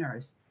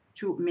partners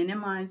to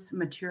minimize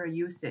material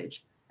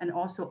usage and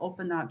also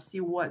open up, see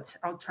what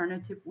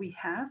alternative we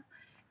have.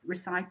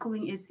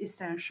 Recycling is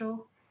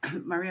essential.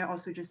 Maria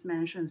also just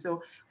mentioned.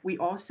 So we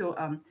also,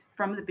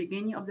 from the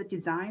beginning of the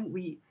design,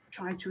 we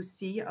try to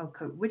see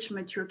which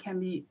material can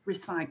be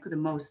recycled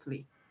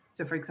mostly.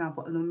 So for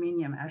example,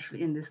 aluminum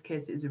actually in this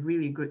case is a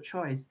really good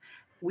choice.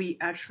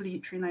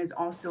 Trina is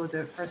also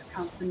the first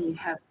company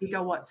have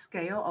gigawatt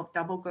scale of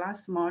double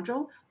glass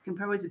module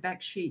compared with the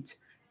back sheet,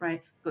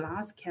 right?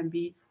 Glass can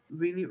be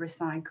really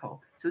recycled.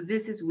 So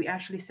we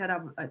actually set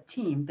up a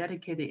team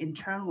dedicated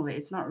internally.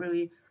 It's not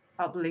really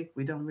public,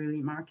 we don't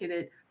really market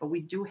it, but we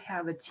do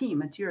have a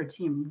material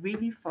team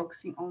really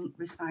focusing on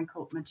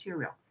recycled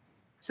material.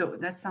 So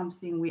that's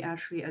something we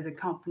actually, as a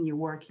company,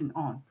 working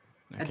on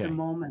at the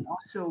moment.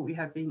 Also, we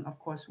have been, of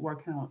course,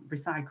 working on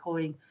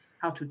recycling,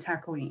 how to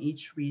tackle in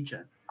each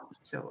region.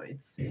 So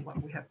it's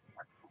what we have.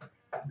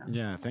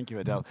 Yeah, thank you,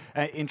 Adele.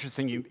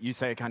 Interesting, you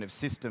say a kind of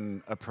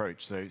system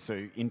approach,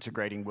 so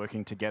integrating,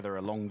 working together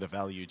along the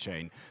value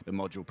chain, the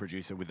module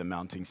producer with the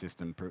mounting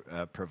system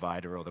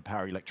provider or the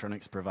power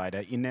electronics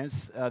provider.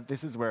 Inez,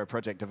 this is where a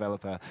project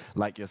developer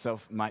like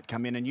yourself might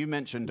come in, and you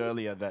mentioned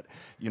earlier that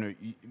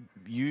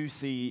you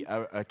see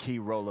a key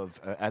role of,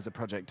 as a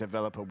project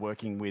developer,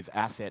 working with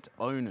asset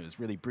owners,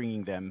 really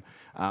bringing them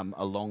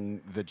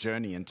along the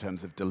journey in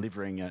terms of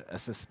delivering a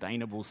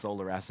sustainable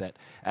solar asset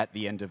at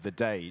the end of the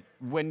day.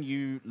 When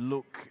you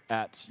look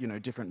at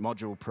different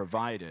module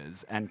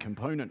providers and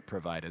component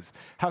providers,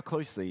 how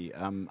closely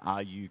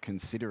are you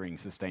considering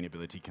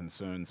sustainability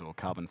concerns or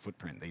carbon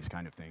footprint, these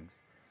kind of things?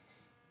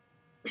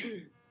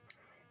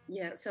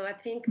 Yeah, so I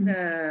think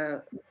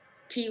the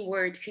key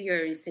word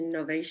here is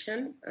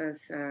innovation,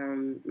 as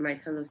my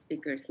fellow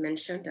speakers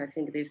mentioned. I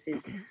think this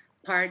is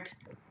part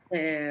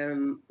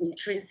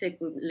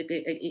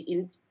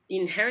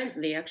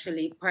inherently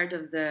actually part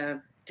of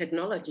the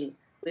technology.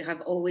 We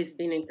have always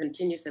been in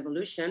continuous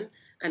evolution,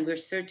 and we're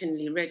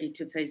certainly ready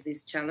to face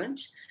this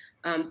challenge.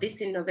 This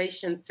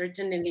innovation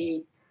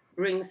certainly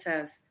brings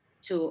us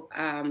to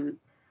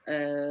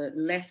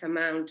less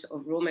amount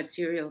of raw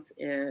materials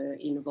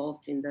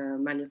involved in the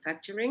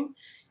manufacturing.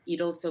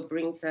 It also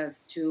brings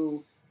us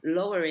to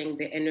lowering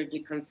the energy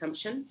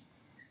consumption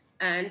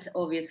and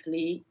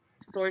obviously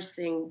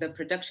sourcing the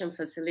production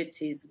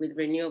facilities with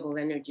renewable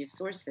energy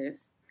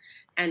sources.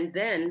 And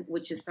then,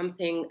 which is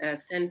something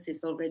Sense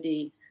is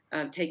already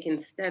taking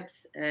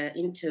steps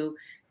into,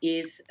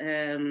 is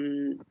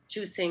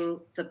choosing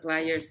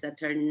suppliers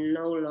that are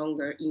no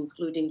longer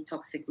including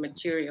toxic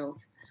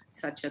materials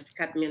such as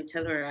cadmium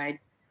telluride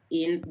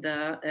in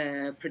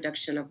the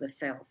production of the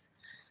cells.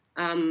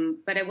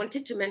 But I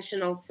wanted to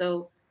mention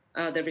also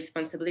the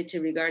responsibility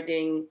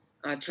regarding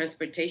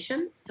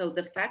transportation. So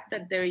the fact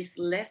that there is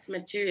less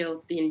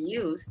materials being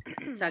used,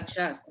 such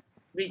as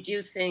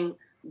reducing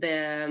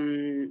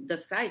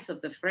the size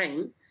of the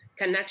frame,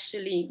 can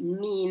actually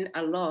mean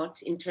a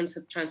lot in terms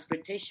of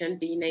transportation,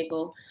 being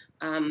able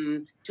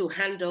to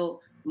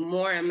handle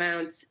more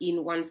amounts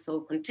in one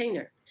sole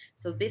container.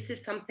 So this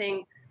is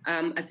something,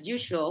 as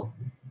usual,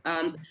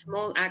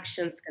 small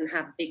actions can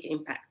have big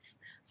impacts.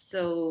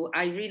 So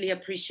I really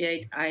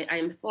appreciate,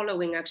 I'm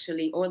following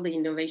actually all the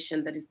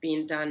innovation that is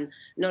being done,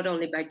 not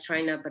only by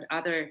China, but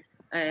other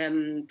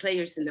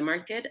players in the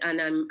market.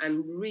 And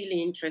I'm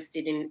really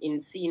interested in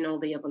seeing all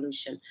the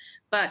evolution.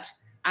 But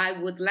I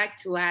would like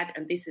to add,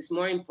 and this is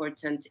more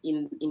important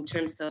in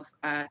terms of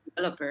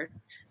developer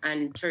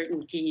and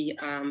turnkey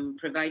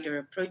provider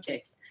of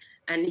projects,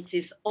 and it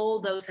is all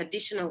those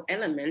additional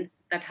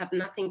elements that have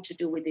nothing to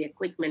do with the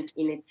equipment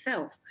in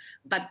itself,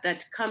 but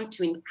that come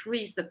to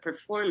increase the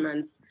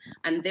performance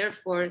and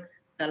therefore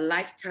the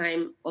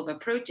lifetime of a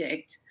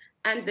project,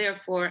 and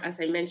therefore, as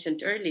I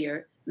mentioned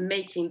earlier,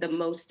 making the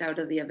most out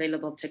of the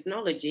available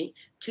technology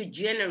to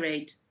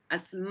generate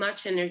as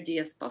much energy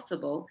as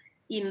possible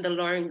in the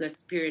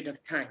longest period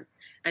of time.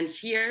 And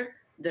here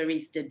there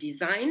is the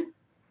design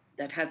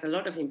that has a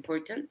lot of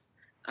importance.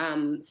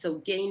 So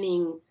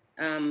gaining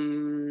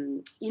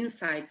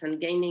insights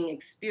and gaining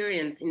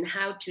experience in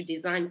how to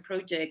design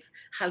projects,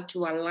 how to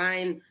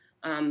align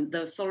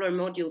the solar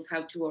modules,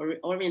 how to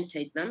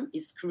orientate them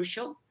is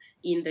crucial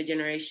in the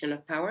generation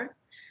of power.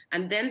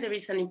 And then there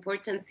is an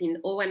importance in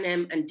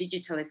O&M and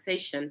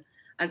digitalization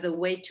as a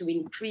way to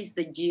increase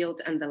the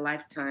yield and the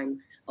lifetime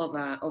of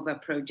a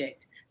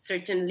project.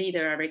 Certainly,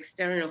 there are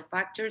external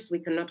factors we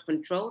cannot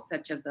control,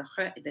 such as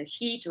the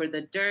heat or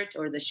the dirt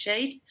or the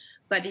shade.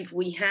 But if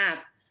we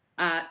have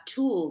a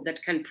tool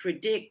that can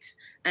predict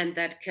and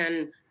that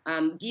can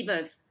give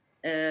us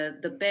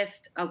the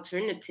best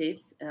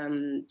alternatives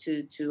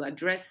to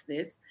address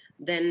this,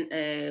 then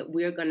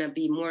we're going to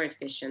be more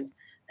efficient.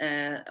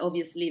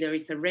 Obviously, there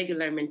is a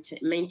regular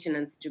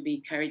maintenance to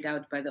be carried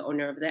out by the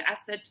owner of the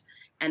asset,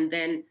 and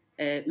then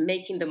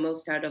making the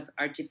most out of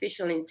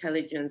artificial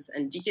intelligence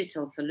and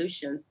digital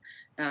solutions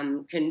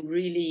can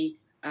really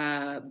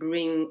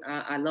bring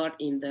a lot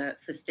in the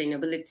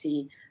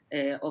sustainability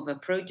of a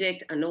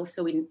project, and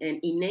also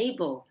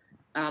enable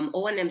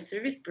O&M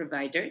service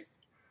providers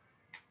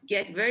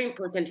get very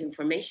important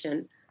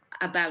information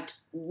about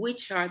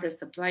which are the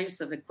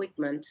suppliers of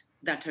equipment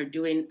that are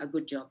doing a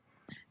good job.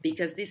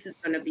 Because this is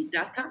going to be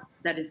data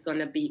that is going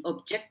to be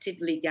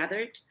objectively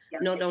gathered,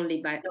 not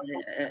only by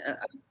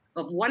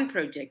of one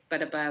project,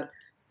 but about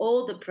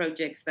all the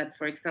projects that,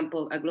 for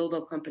example, a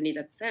global company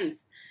that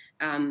sends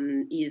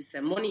is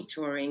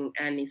monitoring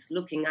and is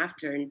looking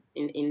after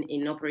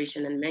in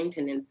operation and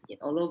maintenance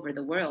all over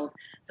the world.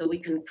 So we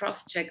can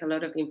cross-check a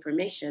lot of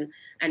information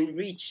and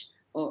reach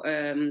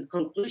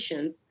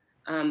conclusions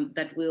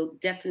that will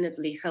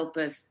definitely help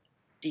us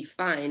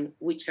define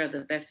which are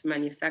the best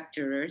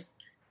manufacturers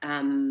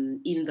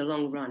in the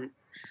long run.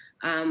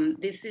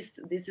 This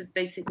is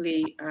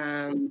basically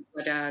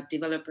what a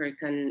developer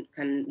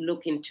can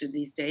look into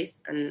these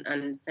days,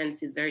 and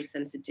Sense is very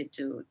sensitive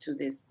to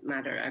this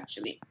matter,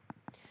 actually.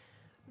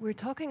 We're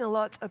talking a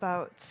lot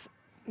about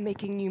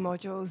making new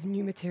modules,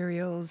 new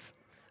materials,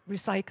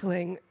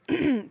 recycling,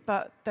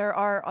 but there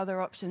are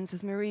other options.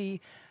 As Maria,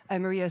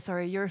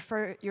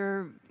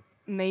 your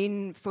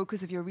main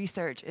focus of your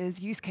research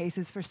is use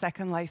cases for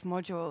second life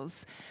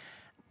modules.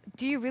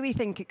 Do you really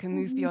think it can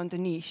move beyond a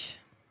niche?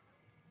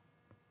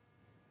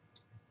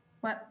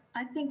 Well,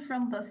 I think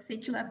from the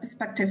circular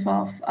perspective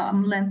of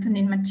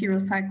lengthening material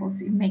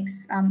cycles, it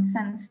makes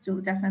sense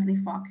to definitely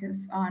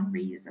focus on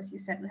reuse. As you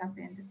said, we have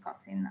been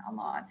discussing a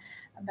lot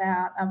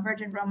about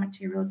virgin raw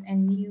materials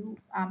and new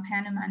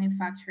panel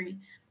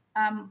manufacturing.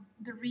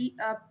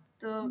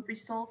 The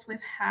results we've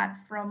had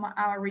from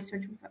our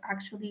research, we've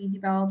actually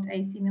developed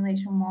a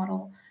simulation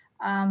model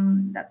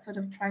that sort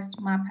of tries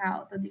to map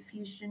out the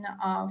diffusion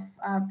of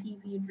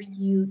PV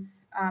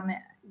reuse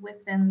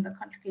within the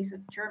country case of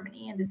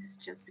Germany. And this is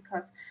just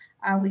because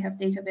we have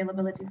data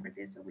availability for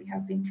this, so we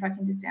have been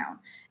tracking this down.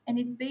 And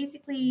it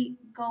basically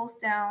goes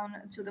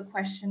down to the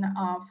question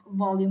of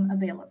volume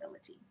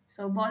availability.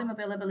 So volume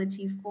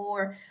availability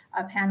for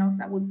panels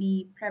that would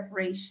be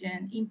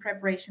in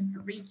preparation for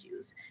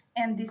reuse.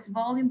 And this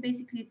volume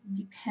basically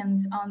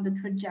depends on the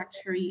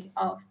trajectory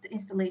of the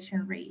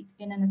installation rate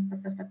in a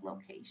specific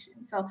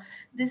location. So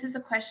this is a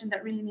question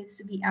that really needs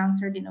to be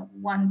answered in a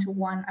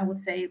one-to-one, I would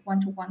say,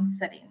 one-to-one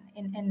setting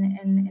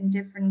in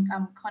different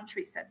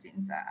country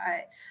settings.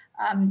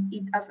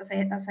 As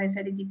I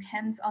said, it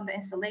depends on the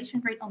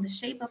installation rate, on the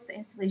shape of the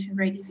installation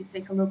rate. If you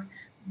take a look,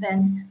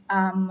 then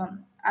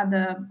at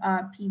the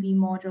PV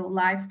module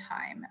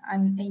lifetime,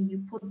 and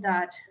you put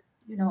that,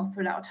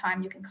 throughout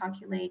time, you can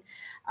calculate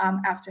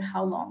after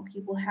how long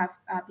people have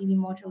PV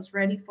modules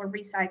ready for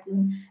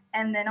recycling.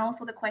 And then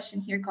also the question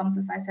here comes,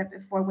 as I said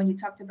before, when you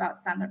talked about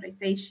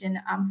standardization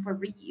for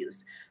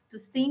reuse, to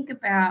think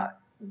about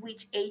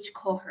which age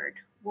cohort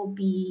will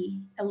be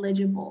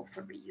eligible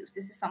for reuse.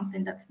 This is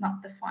something that's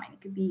not defined.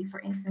 It could be,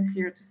 for instance,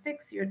 0 to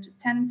 6, 0 to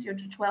 10, 0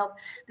 to 12.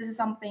 This is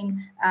something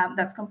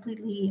that's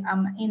completely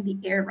in the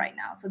air right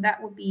now. So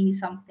that would be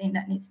something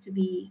that needs to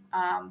be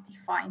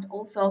defined.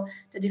 Also,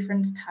 the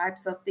different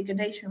types of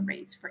degradation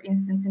rates, for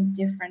instance, in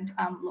different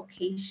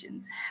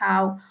locations,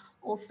 how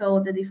also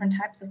the different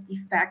types of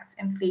defects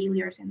and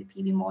failures in the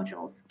PV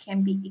modules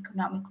can be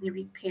economically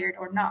repaired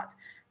or not.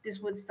 This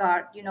would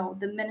start,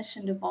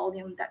 diminishing the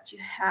volume that you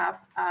have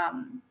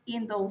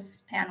in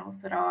those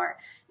panels that are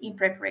in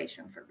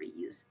preparation for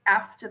reuse.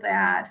 After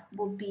that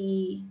will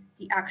be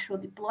the actual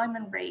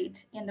deployment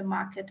rate in the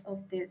market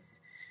of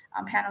these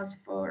panels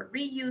for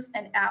reuse.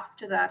 And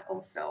after that,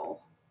 also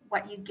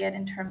what you get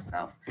in terms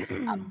of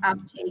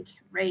uptake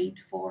rate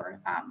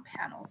for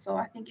panels. So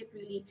I think it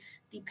really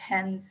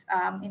depends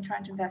in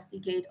trying to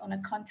investigate on a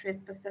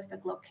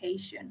country-specific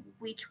location,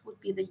 which would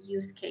be the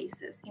use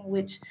cases in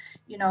which,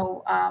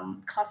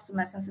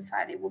 customers and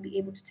society will be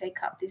able to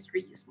take up these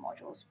reuse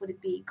modules. Would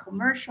it be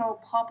commercial,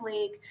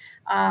 public,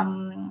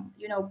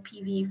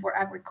 PV for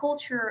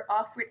agriculture,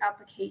 off-grid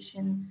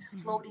applications,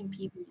 floating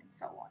PV, and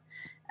so on.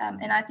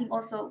 And I think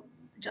also,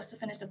 just to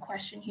finish the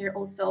question here,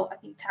 also, I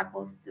think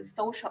tackles the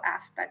social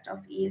aspect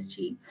of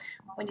ESG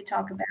when you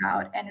talk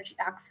about energy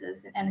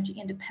access and energy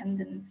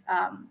independence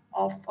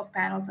of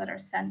panels that are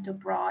sent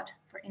abroad.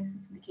 For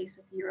instance, in the case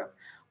of Europe,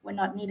 when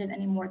not needed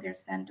anymore, they're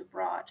sent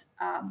abroad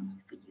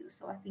for use.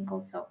 So I think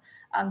also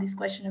this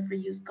question of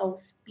reuse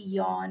goes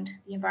beyond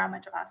the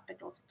environmental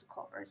aspect also to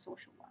cover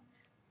social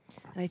ones.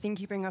 And I think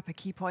you bring up a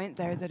key point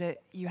there, that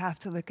you have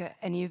to look at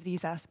any of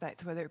these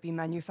aspects, whether it be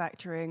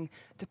manufacturing,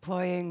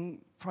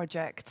 deploying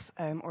projects,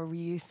 or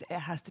reuse. It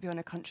has to be on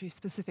a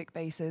country-specific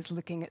basis,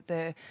 looking at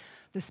the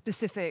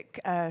specific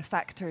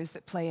factors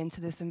that play into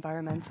this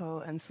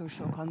environmental and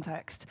social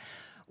context.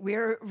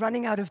 We're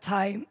running out of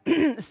time,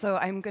 so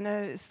I'm going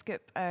to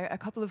skip a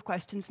couple of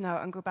questions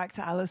now and go back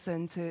to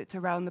Alison to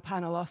round the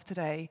panel off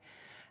today.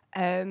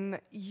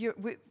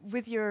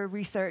 With your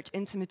research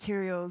into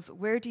materials,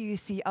 where do you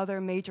see other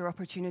major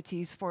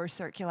opportunities for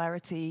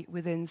circularity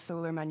within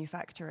solar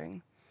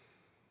manufacturing?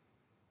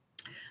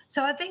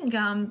 So I think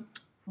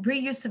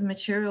reuse of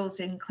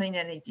materials in clean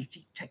energy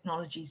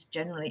technologies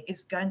generally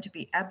is going to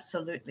be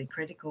absolutely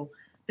critical,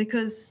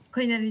 because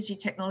clean energy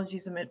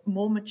technologies are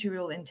more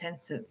material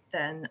intensive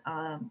than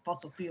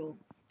fossil fuel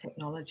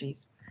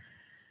technologies.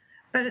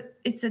 But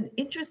it's an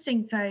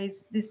interesting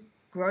phase, this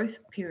growth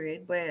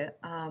period, where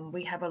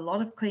we have a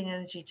lot of clean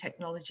energy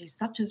technologies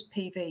such as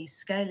PV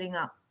scaling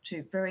up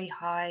to very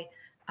high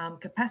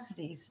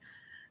capacities.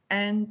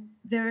 And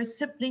there is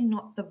simply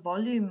not the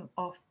volume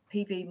of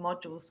PV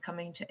modules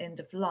coming to end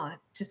of life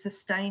to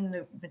sustain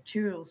the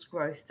materials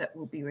growth that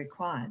will be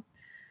required.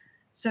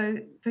 So,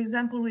 for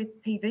example,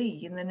 with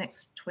PV in the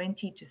next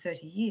 20 to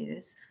 30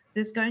 years,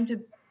 it's going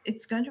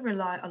to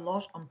rely a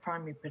lot on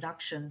primary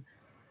production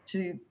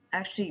to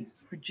actually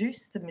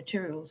produce the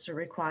materials that are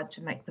required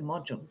to make the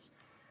modules.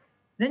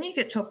 Then you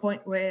get to a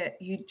point where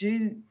you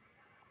do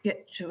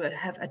get to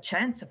have a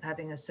chance of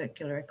having a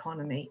circular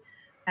economy,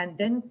 and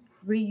then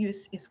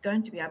reuse is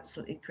going to be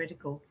absolutely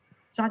critical.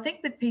 So I think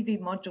with PV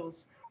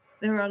modules,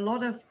 there are a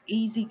lot of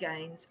easy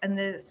gains and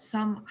there's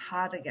some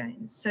harder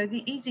gains. So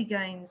the easy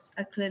gains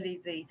are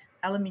clearly the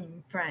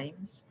aluminium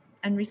frames,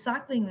 and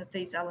recycling of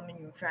these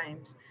aluminium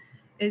frames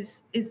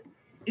is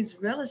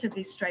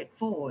relatively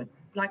straightforward.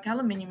 Like,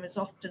 aluminium is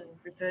often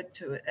referred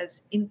to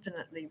as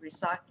infinitely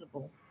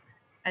recyclable.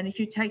 And if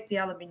you take the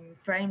aluminium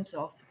frames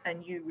off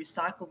and you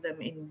recycle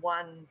them in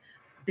one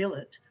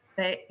billet,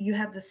 you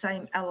have the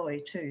same alloy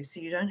too.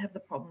 So you don't have the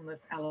problem of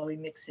alloy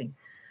mixing.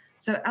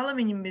 So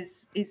aluminium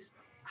is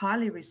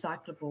highly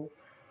recyclable.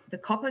 The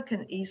copper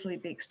can easily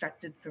be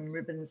extracted from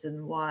ribbons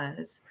and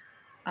wires.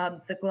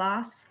 The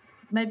glass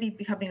may be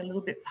becoming a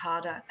little bit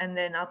harder, and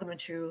then other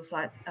materials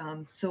like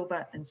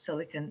silver and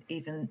silicon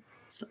even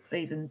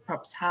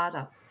perhaps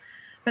harder.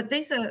 But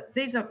these are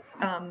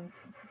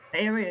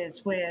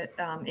areas where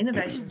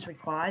innovation is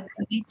required.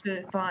 We need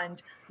to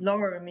find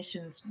lower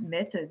emissions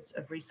methods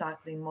of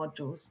recycling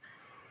modules,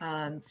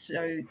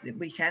 so that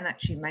we can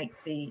actually make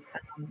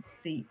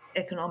the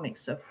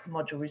economics of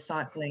module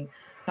recycling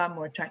far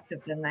more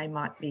attractive than they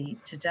might be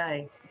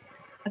today.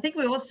 I think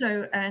we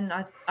also, and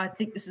I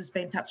think this has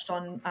been touched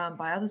on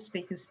by other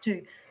speakers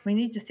too, we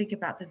need to think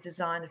about the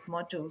design of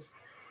modules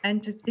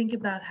and to think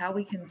about how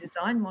we can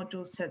design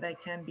modules so they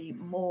can be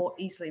more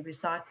easily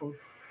recycled.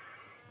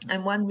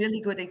 And one really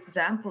good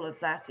example of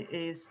that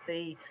is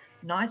the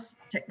NICE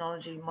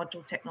technology,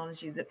 module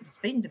technology, that was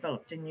being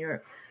developed in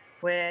Europe,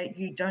 where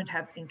you don't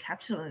have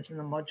encapsulant in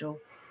the module,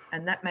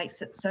 and that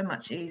makes it so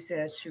much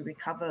easier to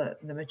recover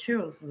the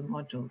materials of the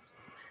modules.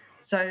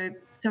 So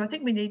I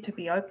think we need to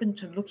be open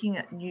to looking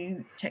at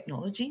new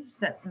technologies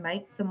that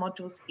make the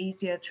modules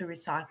easier to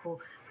recycle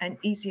and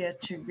easier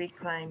to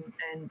reclaim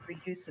and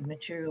reuse the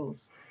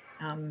materials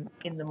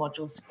in the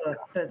modules for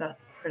further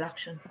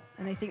production.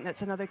 And I think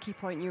that's another key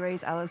point you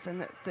raise, Alison,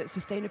 that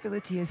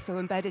sustainability is so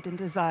embedded in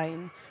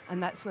design,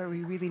 and that's where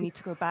we really need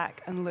to go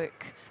back and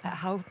look at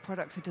how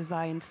products are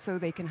designed so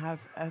they can have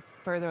a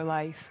further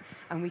life,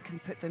 and we can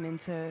put them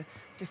into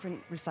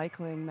different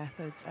recycling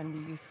methods and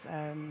reuse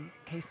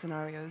case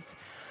scenarios.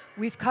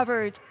 We've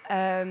covered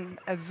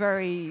a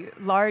very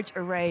large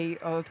array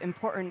of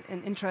important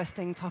and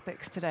interesting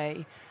topics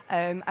today,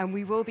 and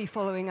we will be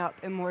following up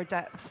in more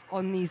depth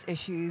on these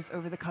issues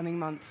over the coming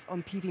months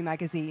on PV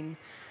Magazine.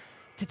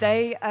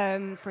 Today,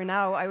 for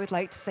now, I would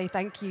like to say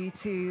thank you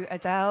to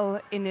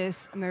Adele,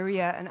 Ines,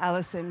 Maria, and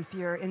Alison for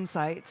your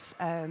insights,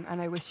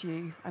 and I wish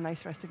you a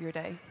nice rest of your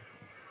day.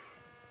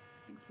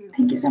 Thank you.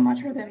 Thank you so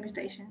much for the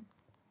invitation.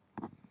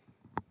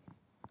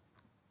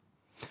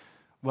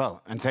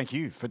 Well, and thank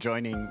you for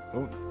joining.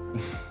 Oh.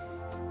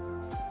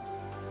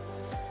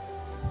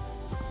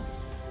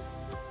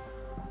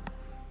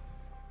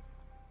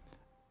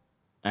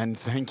 And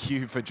thank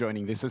you for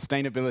joining the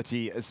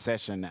sustainability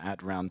session at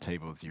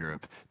Roundtables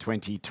Europe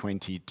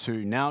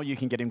 2022. Now you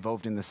can get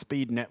involved in the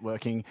speed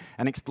networking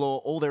and explore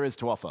all there is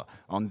to offer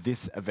on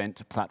this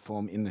event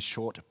platform in the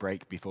short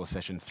break before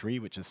session 3,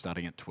 which is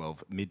starting at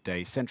 12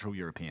 midday Central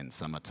European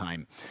Summer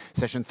Time.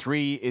 Session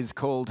 3 is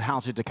called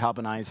How to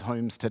Decarbonize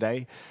Homes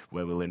Today,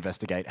 where we'll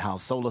investigate how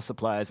solar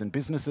suppliers and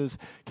businesses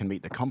can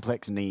meet the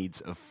complex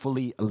needs of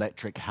fully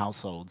electric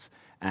households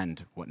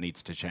and what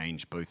needs to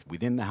change both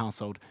within the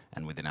household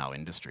and within our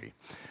industry.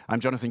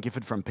 I'm Jonathan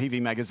Gifford from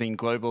PV Magazine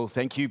Global.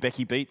 Thank you,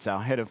 Becky Beats,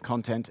 our head of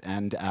content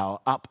and our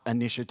UP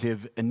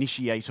initiative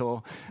initiator,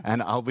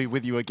 and I'll be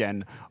with you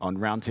again on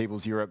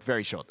Roundtables Europe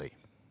very shortly.